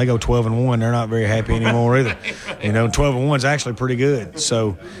fans, when they go 12-1, they're not very happy anymore either. 12-1 is actually pretty good.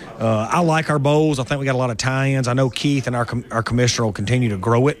 So I like our bowls. I think we got a lot of tie-ins. I know Keith and our commissioner will continue to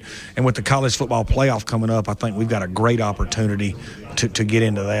grow it. And with the college football playoff coming up, I think we've got a great opportunity to get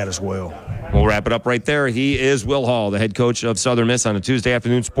into that as well. We'll wrap it up right there. He is Will Hall, the head coach of Southern Miss, on a Tuesday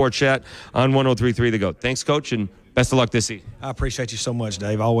afternoon Sports Chat on 103.3 The GOAT. Thanks, Coach, and best of luck this season. I appreciate you so much,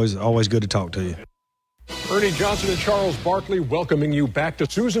 Dave. Always good to talk to you. Ernie Johnson and Charles Barkley welcoming you back to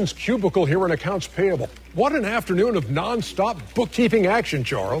Susan's Cubicle here in Accounts Payable. What an afternoon of nonstop bookkeeping action,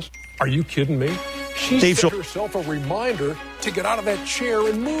 Charles. Are you kidding me? She set herself a reminder to get out of that chair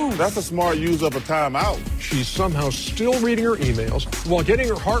and move. That's a smart use of a timeout. She's somehow still reading her emails while getting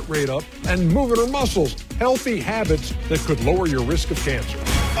her heart rate up and moving her muscles. Healthy habits that could lower your risk of cancer.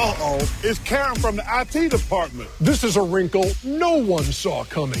 Uh-oh, it's Karen from the IT department. This is a wrinkle no one saw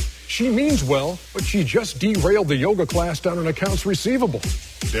coming. She means well, but she just derailed the yoga class down in accounts receivable.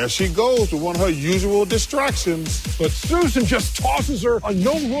 There she goes with one of her usual distractions. But Susan just tosses her a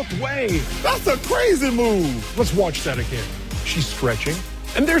no-look wave. That's a crazy move. Let's watch that again. She's stretching,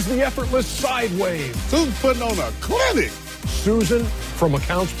 and there's the effortless side wave. Susan's putting on a clinic. Susan from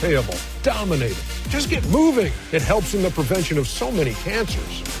Accounts Payable. Dominating. Just get moving. It helps in the prevention of so many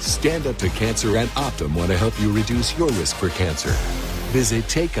cancers. Stand Up to Cancer and Optum want to help you reduce your risk for cancer. Visit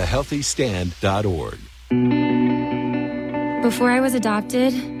takeahealthystand.org. Before I was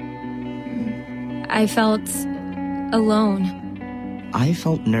adopted, I felt alone. I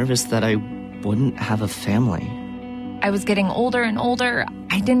felt nervous that I wouldn't have a family. I was getting older and older.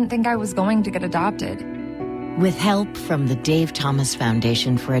 I didn't think I was going to get adopted. With help from the Dave Thomas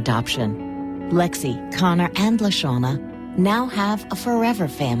Foundation for Adoption, Lexi, Connor, and LaShawna now have a forever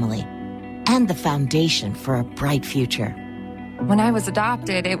family and the foundation for a bright future. When I was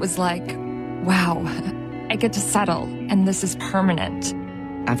adopted, it was like, wow, I get to settle, and this is permanent.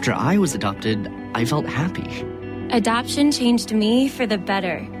 After I was adopted, I felt happy. Adoption changed me for the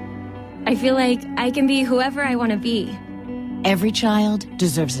better. I feel like I can be whoever I want to be. Every child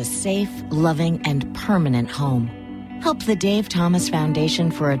deserves a safe, loving, and permanent home. Help the Dave Thomas Foundation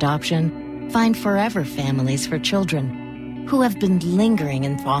for Adoption find forever families for children who have been lingering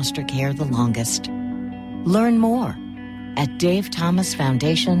in foster care the longest. Learn more at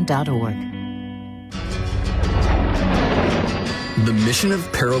davethomasfoundation.org. The mission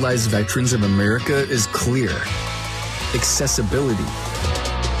of Paralyzed Veterans of America is clear. Accessibility.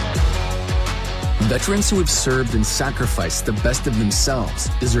 Veterans who have served and sacrificed the best of themselves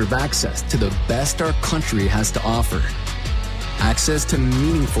deserve access to the best our country has to offer. Access to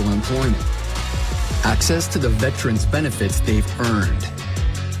meaningful employment. Access to the veterans' benefits they've earned.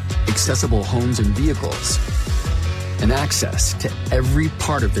 Accessible homes and vehicles. And access to every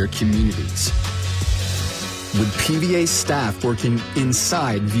part of their communities. With PVA staff working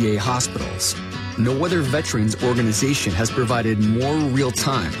inside VA hospitals, no other veterans organization has provided more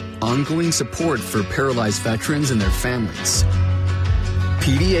real-time, ongoing support for paralyzed veterans and their families.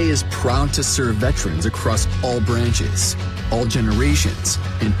 PVA is proud to serve veterans across all branches, all generations,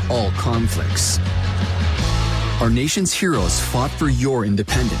 and all conflicts. Our nation's heroes fought for your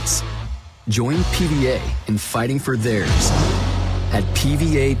independence. Join PVA in fighting for theirs at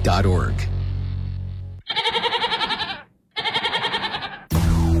pva.org.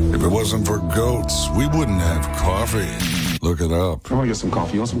 If it wasn't for goats, we wouldn't have coffee. Look it up. I want to get some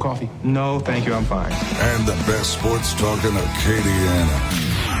coffee. You want some coffee? No, thank you. I'm fine. And the best sports talk in Acadiana.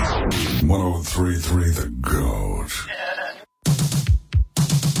 103.3 The Goat.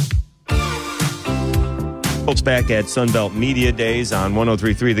 Schultz back at Sunbelt Media Days on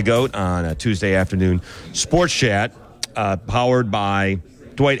 103.3 The Goat on a Tuesday afternoon. SportsChat, powered by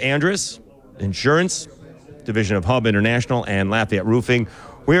Dwight Andrus Insurance, Division of Hub International, and Lafayette Roofing.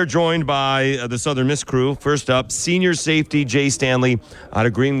 We are joined by the Southern Miss crew. First up, senior safety Jay Stanley out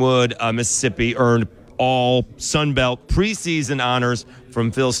of Greenwood, Mississippi, earned all Sunbelt preseason honors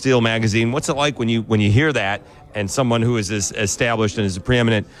from Phil Steele magazine. What's it like when you hear that and someone who is as established and as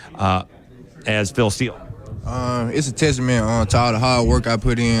preeminent as Phil Steele? It's a testament to all the hard work I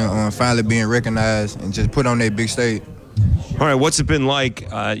put in, finally being recognized and just put on that big stage. All right, what's it been like?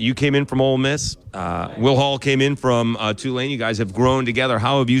 You came in from Ole Miss. Will Hall came in from Tulane. You guys have grown together.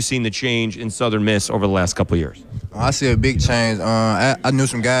 How have you seen the change in Southern Miss over the last couple of years? I see a big change. I knew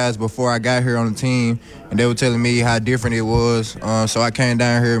some guys before I got here on the team, and they were telling me how different it was. So I came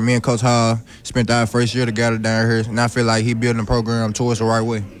down here. Me and Coach Hall spent our first year together down here, and I feel like he building the program towards the right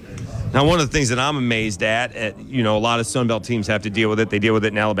way. Now, one of the things that I'm amazed at, a lot of Sunbelt teams have to deal with it. They deal with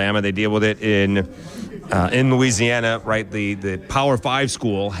it in Alabama. They deal with it in Louisiana, right? The Power 5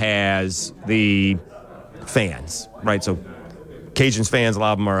 school has the fans, right? So Cajuns fans, a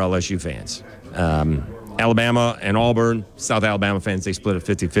lot of them are LSU fans. Alabama and Auburn, South Alabama fans, they split it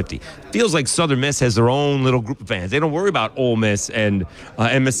 50-50. Feels like Southern Miss has their own little group of fans. They don't worry about Ole Miss and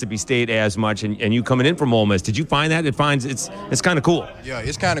Mississippi State as much. And you coming in from Ole Miss, did you find that? It's kind of cool. Yeah,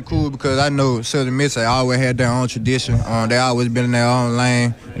 it's kind of cool because I know Southern Miss, they always had their own tradition. They always been in their own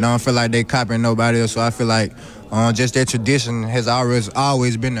lane, and I don't feel like they copying nobody else. So I feel like just their tradition has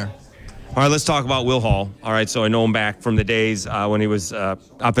always been there. All right, let's talk about Will Hall. All right, so I know him back from the days when he was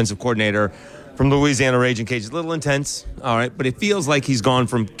offensive coordinator from Louisiana Ragin Cajuns. A little intense, all right, but it feels like he's gone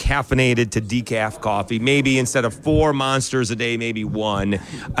from caffeinated to decaf coffee. Maybe instead of 4 monsters a day, maybe 1.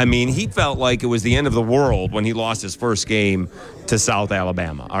 I mean, he felt like it was the end of the world when he lost his first game to South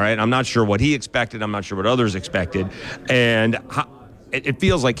Alabama, all right? I'm not sure what he expected. I'm not sure what others expected. And it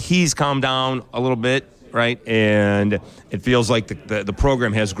feels like he's calmed down a little bit, right? And it feels like the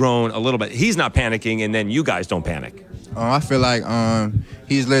program has grown a little bit. He's not panicking, and then you guys don't panic. I feel like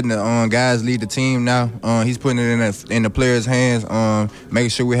he's letting the guys lead the team now. He's putting it in the players' hands, making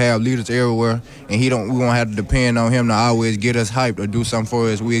sure we have leaders everywhere, and we won't have to depend on him to always get us hyped or do something for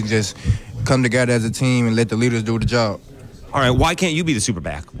us. We just come together as a team and let the leaders do the job. All right, why can't you be the super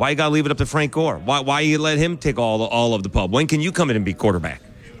back? Why you got to leave it up to Frank Gore? Why you let him take all of the pub? When can you come in and be quarterback?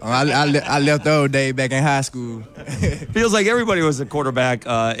 I left the old day back in high school. Feels like everybody was a quarterback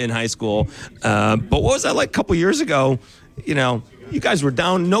in high school. But what was that like a couple years ago? You guys were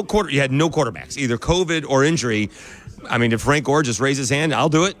down you had no quarterbacks, either COVID or injury. I mean, did Frank Gore just raise his hand? I'll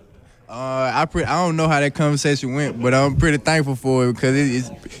do it. I don't know how that conversation went, but I'm pretty thankful for it because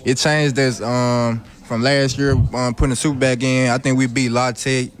it changed us from last year, putting the Super back in. I think we beat La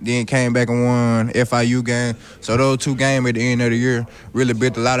Tech, then came back and won FIU game. So those 2 games at the end of the year really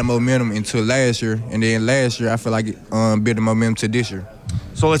built a lot of momentum into last year. And then last year, I feel like it built the momentum to this year.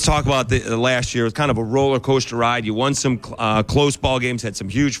 So let's talk about the last year. It was kind of a roller coaster ride. You won some close ball games, had some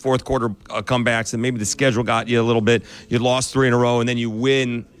huge fourth quarter comebacks, and maybe the schedule got you a little bit. You lost 3 in a row, and then you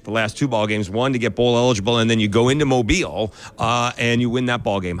win the last 2 ball games, 1 to get bowl eligible, and then you go into Mobile and you win that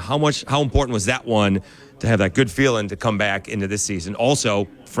ball game. How important was that one to have that good feeling to come back into this season? Also,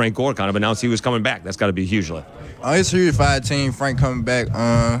 Frank Gore kind of announced he was coming back. That's got to be a huge lift. It's a huge fight team. Frank coming back.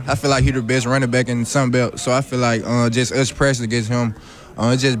 I feel like he's the best running back in the Sunbelt, so I feel like just us pressing against him,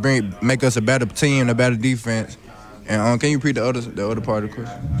 it just make us a better team, a better defense. And can you repeat the other part of the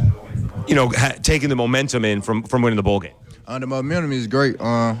question? Taking the momentum in from winning the bowl game. The momentum is great.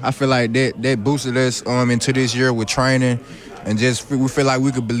 I feel like that boosted us into this year with training, and just we feel like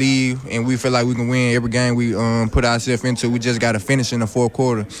we could believe, and we feel like we can win every game we put ourselves into. We just got to finish in the fourth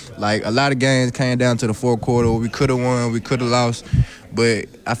quarter. Like, a lot of games came down to the fourth quarter. We could have won, we could have lost, but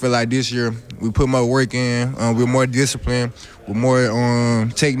I feel like this year we put more work in. We're more disciplined, we're more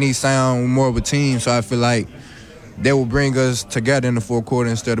technique sound, we're more of a team. So I feel like that will bring us together in the fourth quarter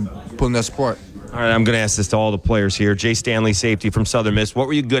instead of pulling us apart. All right, I'm going to ask this to all the players here. Jay Stanley, safety from Southern Miss. What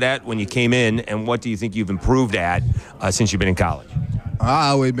were you good at when you came in, and what do you think you've improved at since you've been in college?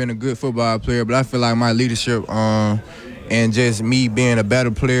 I've always been a good football player, but I feel like my leadership and just me being a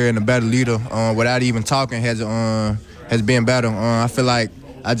better player and a better leader without even talking has been better. I feel like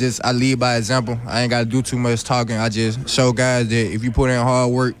I lead by example. I ain't got to do too much talking. I just show guys that if you put in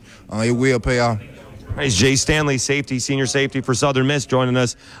hard work, it will pay off. It's Jay Stanley, safety, senior safety for Southern Miss, joining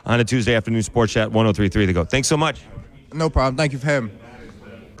us on a Tuesday afternoon Sports Chat 103.3 The GOAT. Thanks so much. No problem. Thank you for having me.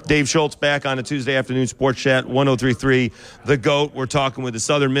 Dave Schultz back on a Tuesday afternoon Sports Chat 103.3 The GOAT. We're talking with the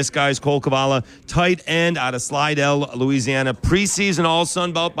Southern Miss guys, Cole Cavallo, tight end out of Slidell, Louisiana. Preseason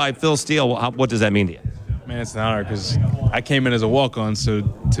All-Sun Belt by Phil Steele. What does that mean to you? Man, it's an honor because I came in as a walk-on, so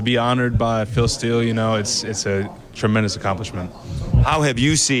to be honored by Phil Steele, it's a tremendous accomplishment. How have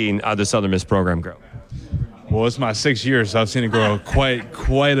you seen the Southern Miss program grow? Well, it's my 6th year, so I've seen it grow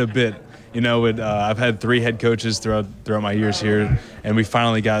quite a bit. I've had 3 head coaches throughout my years here, and we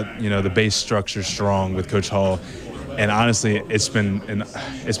finally got the base structure strong with Coach Hall. And honestly, it's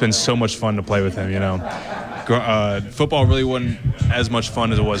been so much fun to play with him. Football really wasn't as much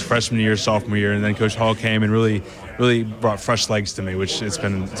fun as it was freshman year, sophomore year, and then Coach Hall came and really brought fresh legs to me, which it's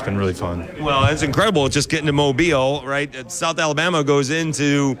been really fun. Well, it's incredible just getting to Mobile, right? South Alabama goes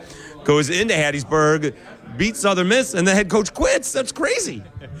into Hattiesburg, beats Southern Miss, and the head coach quits. That's crazy.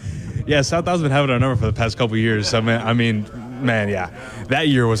 Yeah, South Al's been having our number for the past couple of years. I mean, that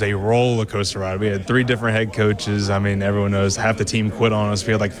year was a roller coaster ride. We had 3 different head coaches. I mean, everyone knows half the team quit on us.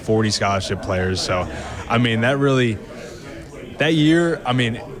 We had like 40 scholarship players. So, I mean, that year, I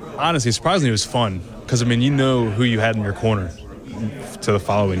mean, honestly, surprisingly, it was fun because, I mean, you know who you had in your corner to the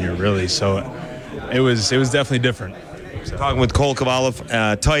following year, really. So it was definitely different. So. Talking with Cole Cavallo,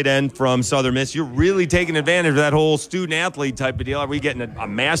 tight end from Southern Miss. You're really taking advantage of that whole student-athlete type of deal. Are we getting a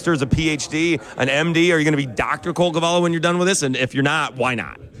master's, a PhD, an MD? Are you going to be Dr. Cole Cavallo when you're done with this? And if you're not, why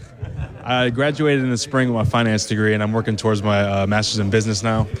not? I graduated in the spring with my finance degree, and I'm working towards my master's in business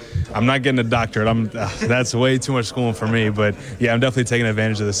now. I'm not getting a doctorate. That's way too much schooling for me. But, yeah, I'm definitely taking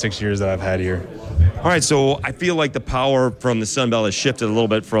advantage of the 6 years that I've had here. All right, so I feel like the power from the Sun Belt has shifted a little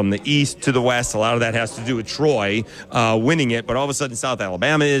bit from the east to the west. A lot of that has to do with Troy winning it, but all of a sudden South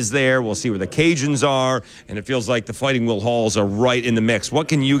Alabama is there. We'll see where the Cajuns are, and it feels like the Fighting Will Halls are right in the mix. What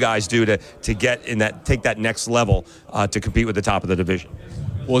can you guys do to get in that, take that next level to compete with the top of the division?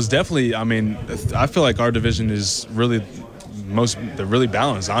 Well, it's definitely, I mean, I feel like our division is really they're really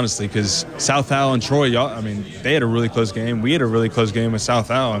balanced, honestly, because South Al and Troy, they had a really close game. We had a really close game with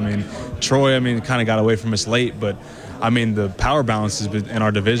South Al. I mean, Troy, kind of got away from us late, but, the power balance in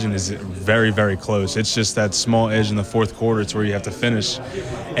our division is very, very close. It's just that small edge in the fourth quarter. It's where you have to finish.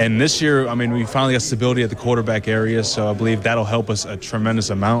 And this year, we finally got stability at the quarterback area, so I believe that'll help us a tremendous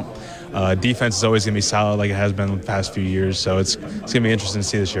amount. Defense is always going to be solid like it has been the past few years, so it's going to be interesting to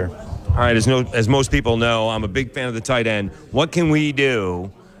see this year. All right, as most people know, I'm a big fan of the tight end. What can we do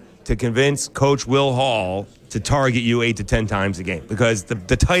to convince Coach Will Hall to target you 8 to 10 times a game? Because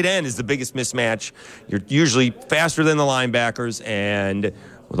the tight end is the biggest mismatch. You're usually faster than the linebackers, and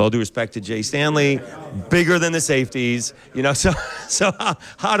with all due respect to Jay Stanley, bigger than the safeties. So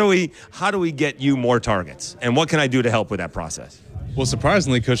how do we get you more targets? And what can I do to help with that process? Well,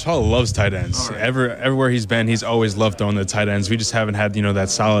 surprisingly, Coach Hall loves tight ends. Right. Everywhere he's been, he's always loved throwing the tight ends. We just haven't had, that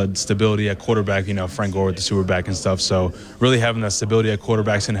solid stability at quarterback, Frank Gore with the superback and stuff. So really having that stability at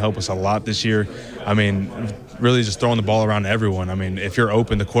quarterback's going to help us a lot this year. Really just throwing the ball around to everyone. If you're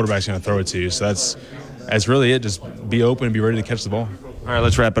open, the quarterback's going to throw it to you. So that's really it. Just be open and be ready to catch the ball. All right,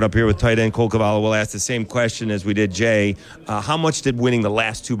 let's wrap it up here with tight end Cole Cavallo. We'll ask the same question as we did Jay. How much did winning the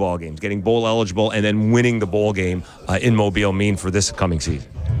last 2 ball games, getting bowl eligible and then winning the bowl game in Mobile mean for this coming season?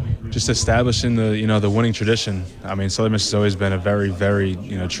 Just establishing the winning tradition. Southern Miss has always been a very, very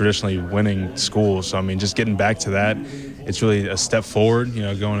traditionally winning school. So just getting back to that, it's really a step forward.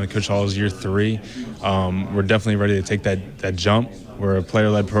 Going to Coach Hall's year 3, we're definitely ready to take that jump. We're a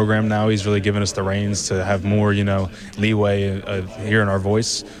player-led program now. He's really given us the reins to have more, leeway hearing our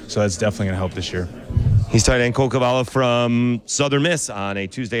voice. So that's definitely going to help this year. He's tight end Cole Cavallo from Southern Miss on a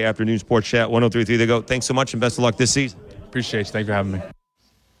Tuesday afternoon Sports Chat 103.3 The GOAT. Thanks so much and best of luck this season. Appreciate you. Thanks for having me.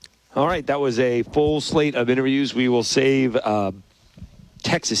 All right, that was a full slate of interviews. We will save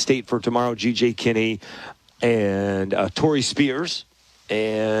Texas State for tomorrow. G.J. Kinney and Torrey Spears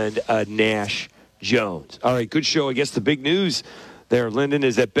and Nash Jones. All right, good show. I guess the big news there, Lyndon,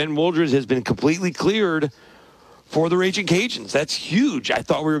 is that Ben Wooldridge has been completely cleared for the Ragin' Cajuns. That's huge. I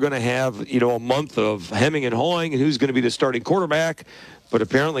thought we were going to have, a month of hemming and hawing and who's going to be the starting quarterback. But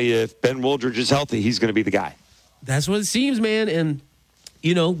apparently if Ben Wooldridge is healthy, he's going to be the guy. That's what it seems, man. And,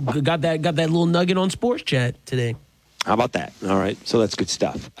 got that little nugget on Sports Chat today. How about that? All right. So that's good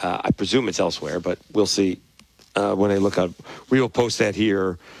stuff. I presume it's elsewhere, but we'll see when I look up. We will post that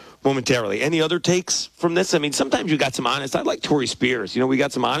here momentarily. Any other takes from this? I mean, sometimes you got some honest. I like Torrey Spears. We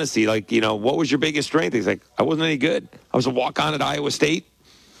got some honesty. Like, what was your biggest strength? He's like, I wasn't any good. I was a walk-on at Iowa State.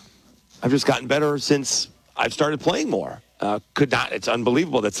 I've just gotten better since I've started playing more. It's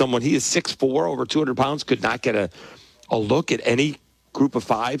unbelievable that someone, he is 6'4", over 200 pounds, could not get a look at any Group of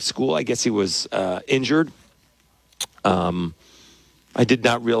 5 school. I guess he was injured. I did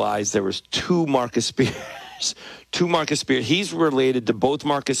not realize there was two Marcus Spears. He's related to both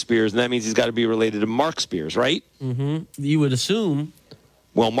Marcus Spears, and that means he's got to be related to Mark Spears, right? Mm-hmm. You would assume.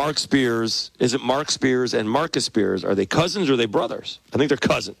 Well, Mark Spears, is it Mark Spears and Marcus Spears? Are they cousins or are they brothers? I think they're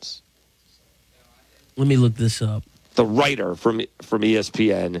cousins. Let me look this up. The writer from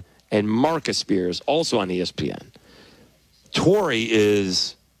ESPN and Marcus Spears, also on ESPN. Torrey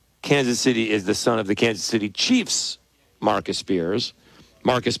is the son of the Kansas City Chiefs, Marcus Spears.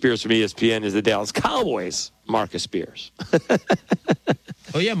 Marcus Spears from ESPN is the Dallas Cowboys, Marcus Spears.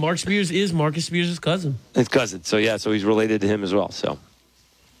 Oh, yeah, Mark Spears is Marcus Spears' cousin. His cousin. So he's related to him as well. So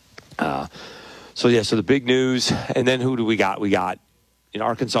the big news. And then who do we got? We got,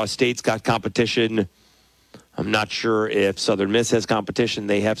 Arkansas State's got competition. I'm not sure if Southern Miss has competition.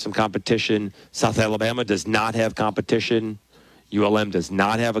 They have some competition. South Alabama does not have competition. ULM does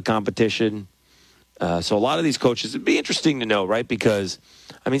not have a competition. So a lot of these coaches, it'd be interesting to know, right? Because,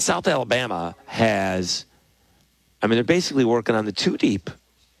 South Alabama has, they're basically working on the 2-deep,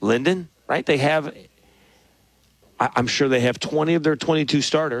 Lyndon, right? They have, I'm sure they have 20 of their 22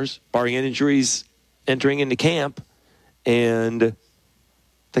 starters, barring any injuries, entering into camp. And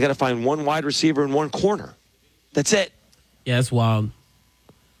they got to find one wide receiver and one corner. That's it. Yeah, that's wild.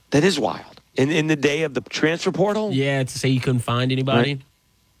 That is wild. In the day of the transfer portal? Yeah, to say you couldn't find anybody.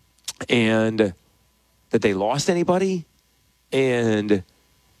 Right? And that they lost anybody. And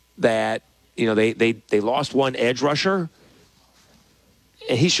that, they lost one edge rusher.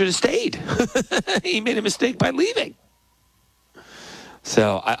 And he should have stayed. He made a mistake by leaving.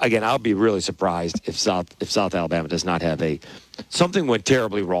 So, again, I'll be really surprised if South Alabama does not have something went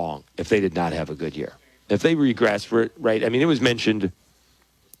terribly wrong if they did not have a good year. If they regressed, right? It was mentioned,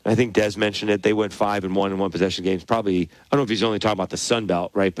 I think Des mentioned it, they went 5-1 in one-possession games. Probably, I don't know if he's only talking about the Sun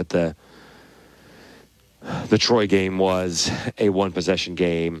Belt, right? But the Troy game was a one-possession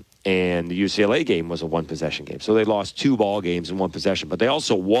game, and the UCLA game was a one-possession game. So they lost 2 ball games in one possession. But they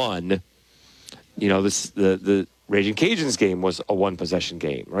also won, the Ragin' Cajuns game was a one-possession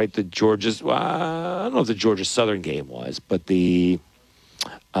game, right? I don't know if the Georgia Southern game was, but the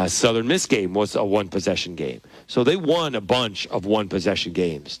Southern Miss game was a one-possession game. So they won a bunch of one-possession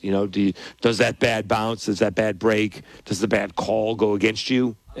games. Does that bad bounce, does that bad break, does the bad call go against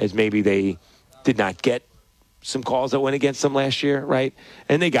you, as maybe they did not get some calls that went against them last year, right?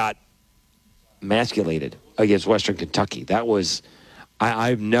 And they got emasculated against Western Kentucky. That was,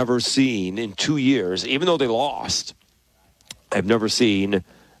 I've never seen in 2 years, even though they lost, I've never seen,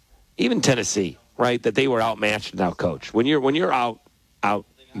 even Tennessee, right, that they were outmatched and outcoached. When you're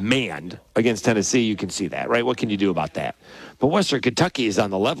outmanned against Tennessee, you can see that, right? What can you do about that? But Western Kentucky is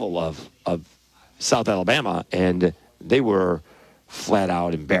on the level of South Alabama, and they were flat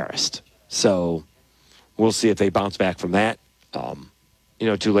out embarrassed. So we'll see if they bounce back from that.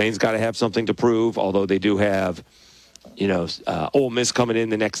 Tulane's got to have something to prove, although they do have, Ole Miss coming in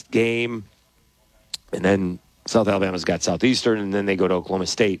the next game. And then South Alabama's got Southeastern, and then they go to Oklahoma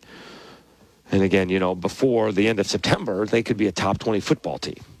State. And again, before the end of September, they could be a top 20 football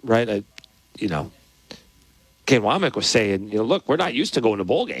team, right? Ken Womack was saying, look, we're not used to going to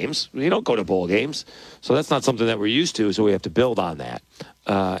bowl games. We don't go to bowl games. So that's not something that we're used to, so we have to build on that.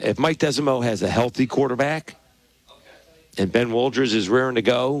 If Mike Desimo has a healthy quarterback and Ben Wooldridge is raring to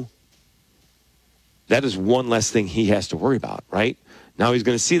go, that is one less thing he has to worry about, right? Now he's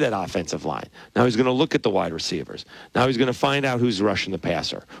going to see that offensive line. Now he's going to look at the wide receivers. Now he's going to find out who's rushing the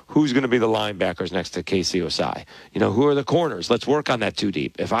passer. Who's going to be the linebackers next to KC Osai? Who are the corners? Let's work on that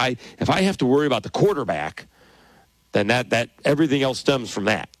 2-deep. If I have to worry about the quarterback, then that everything else stems from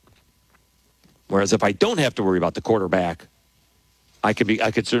that. Whereas if I don't have to worry about the quarterback, I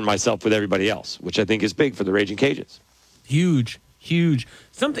concern myself with everybody else, which I think is big for the Ragin Cajuns. Huge.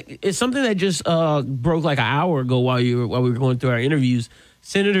 It's something that just broke like an hour ago while we were going through our interviews.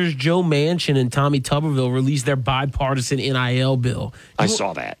 Senators Joe Manchin and Tommy Tuberville released their bipartisan NIL bill. I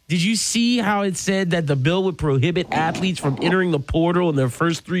saw that. Did you see how it said that the bill would prohibit athletes from entering the portal in their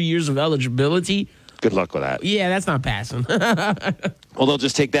first 3 years of eligibility? Good luck with that. Yeah, that's not passing. Well, they'll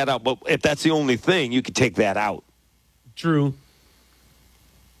just take that out. But if that's the only thing, you could take that out. True.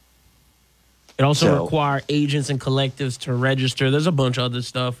 It also require agents and collectives to register. There's a bunch of other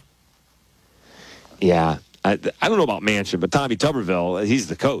stuff. Yeah. I don't know about Manchin, but Tommy Tuberville, he's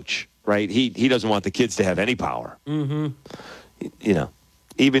the coach, right? He doesn't want the kids to have any power. Mm-hmm. You know,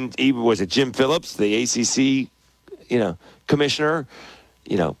 even was it Jim Phillips, the ACC, commissioner,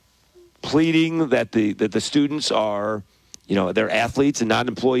 pleading that the students are, they're athletes and not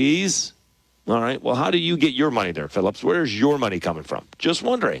employees. All right. Well, how do you get your money there, Phillips? Where's your money coming from? Just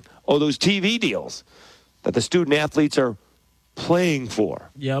wondering. Oh, those TV deals that the student athletes are playing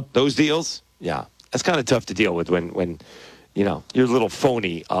for. Yep. Those deals. Yeah. That's kind of tough to deal with when you're a little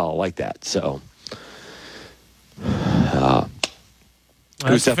phony like that. So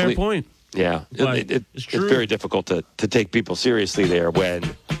that's a fair point. Yeah. It's very difficult to take people seriously there when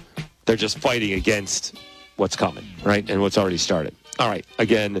they're just fighting against what's coming, right? And what's already started. All right.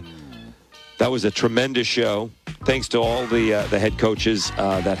 Again, that was a tremendous show. Thanks to all the head coaches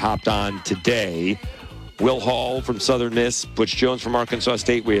that hopped on today. Will Hall from Southern Miss, Butch Jones from Arkansas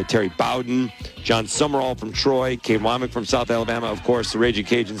State. We had Terry Bowden, John Summerall from Troy, Kay Womack from South Alabama. Of course, the Ragin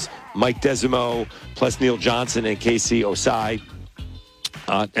Cajuns, Mike Desimo, plus Neil Johnson and KC Osai.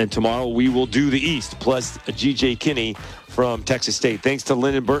 And tomorrow we will do the East, plus G.J. Kinney from Texas State. Thanks to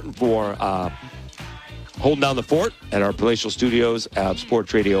Lyndon Burton for holding down the fort at our palatial studios of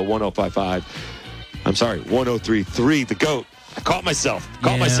Sports Radio 103.3, The GOAT. I caught myself.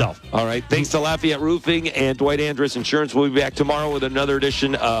 All right. Thanks to Lafayette Roofing and Dwight Andrus Insurance. We'll be back tomorrow with another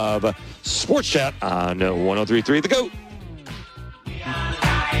edition of Sports Chat on 103.3 The GOAT.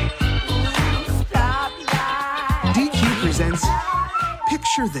 DQ presents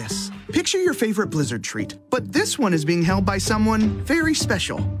Picture This. Picture your favorite Blizzard treat, but this one is being held by someone very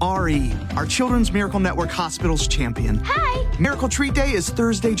special. RE, our Children's Miracle Network Hospital's champion. Hi! Miracle Treat Day is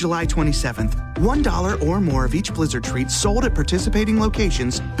Thursday, July 27th. $1 or more of each Blizzard treat sold at participating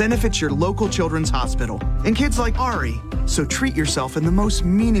locations benefits your local children's hospital and kids like Ari. So treat yourself in the most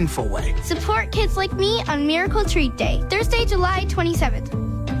meaningful way. Support kids like me on Miracle Treat Day, Thursday, July 27th.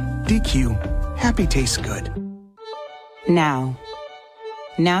 DQ, happy tastes good. Now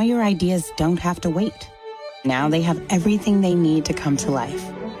your ideas don't have to wait. Now they have everything they need to come to life.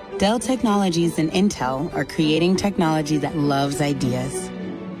 Dell Technologies and Intel are creating technology that loves ideas,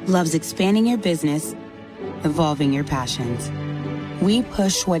 loves expanding your business, evolving your passions. We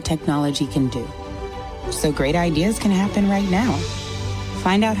push what technology can do, so great ideas can happen right now.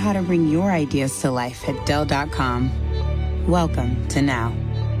 Find out how to bring your ideas to life at Dell.com. Welcome to Now.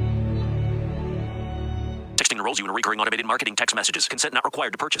 Texting enrolls you in a recurring automated marketing text messages. Consent not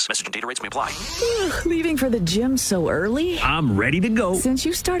required to purchase. Message and data rates may apply. Leaving for the gym so early? I'm ready to go. Since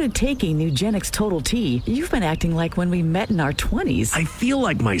you started taking Nugenix Total T, you've been acting like when we met in our 20s. I feel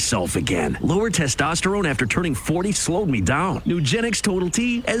like myself again. Lower testosterone after turning 40 slowed me down. Nugenix Total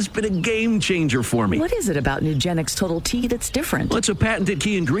T has been a game changer for me. What is it about Nugenix Total T that's different? Well, it's a patented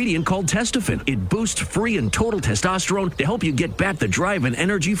key ingredient called testofen. It boosts free and total testosterone to help you get back the drive and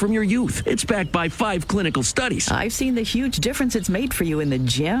energy from your youth. It's backed by 5 clinical studies. I've seen the huge difference it's made for you in the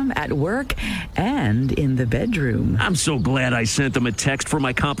gym, at work, and in the bedroom. I'm so glad I sent them a text for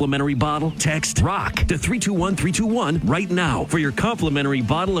my complimentary bottle. Text ROCK to 321321 right now for your complimentary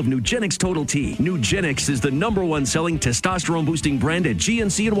bottle of Nugenix Total T. Nugenix is the #1 selling testosterone boosting brand at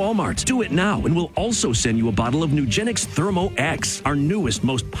GNC and Walmart. Do it now and we'll also send you a bottle of Nugenix Thermo X, our newest,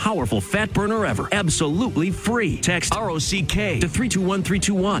 most powerful fat burner ever. Absolutely free. Text ROCK to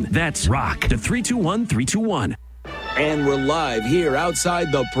 321321. That's ROCK to 321321. And we're live here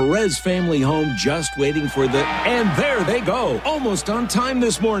outside the Perez family home, just waiting for and there they go. Almost on time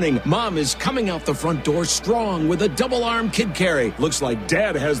this morning. Mom is coming out the front door strong with a double-arm kid carry. Looks like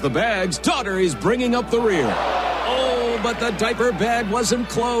Dad has the bags. Daughter is bringing up the rear. Oh, but the diaper bag wasn't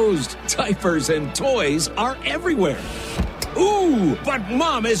closed. Diapers and toys are everywhere. Ooh, but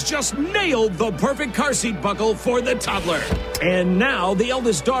Mom has just nailed the perfect car seat buckle for the toddler. And now the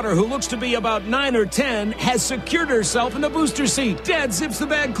eldest daughter, who looks to be about 9 or 10, has secured herself in the booster seat. Dad zips the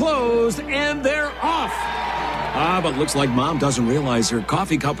bag closed, and they're off. But looks like Mom doesn't realize her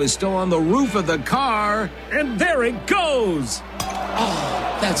coffee cup is still on the roof of the car. And there it goes.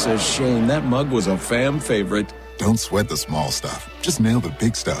 Oh, that's a shame. That mug was a fam favorite. Don't sweat the small stuff. Just nail the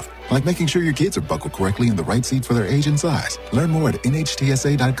big stuff, like making sure your kids are buckled correctly in the right seat for their age and size. Learn more at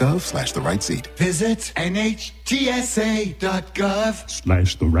nhtsa.gov/the right seat. Visit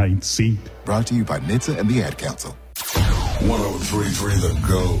nhtsa.gov/the right seat. Brought to you by NHTSA and the Ad Council. 103.3 The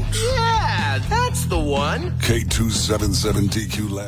GOAT. Yeah, that's the one. K277DQ Lab.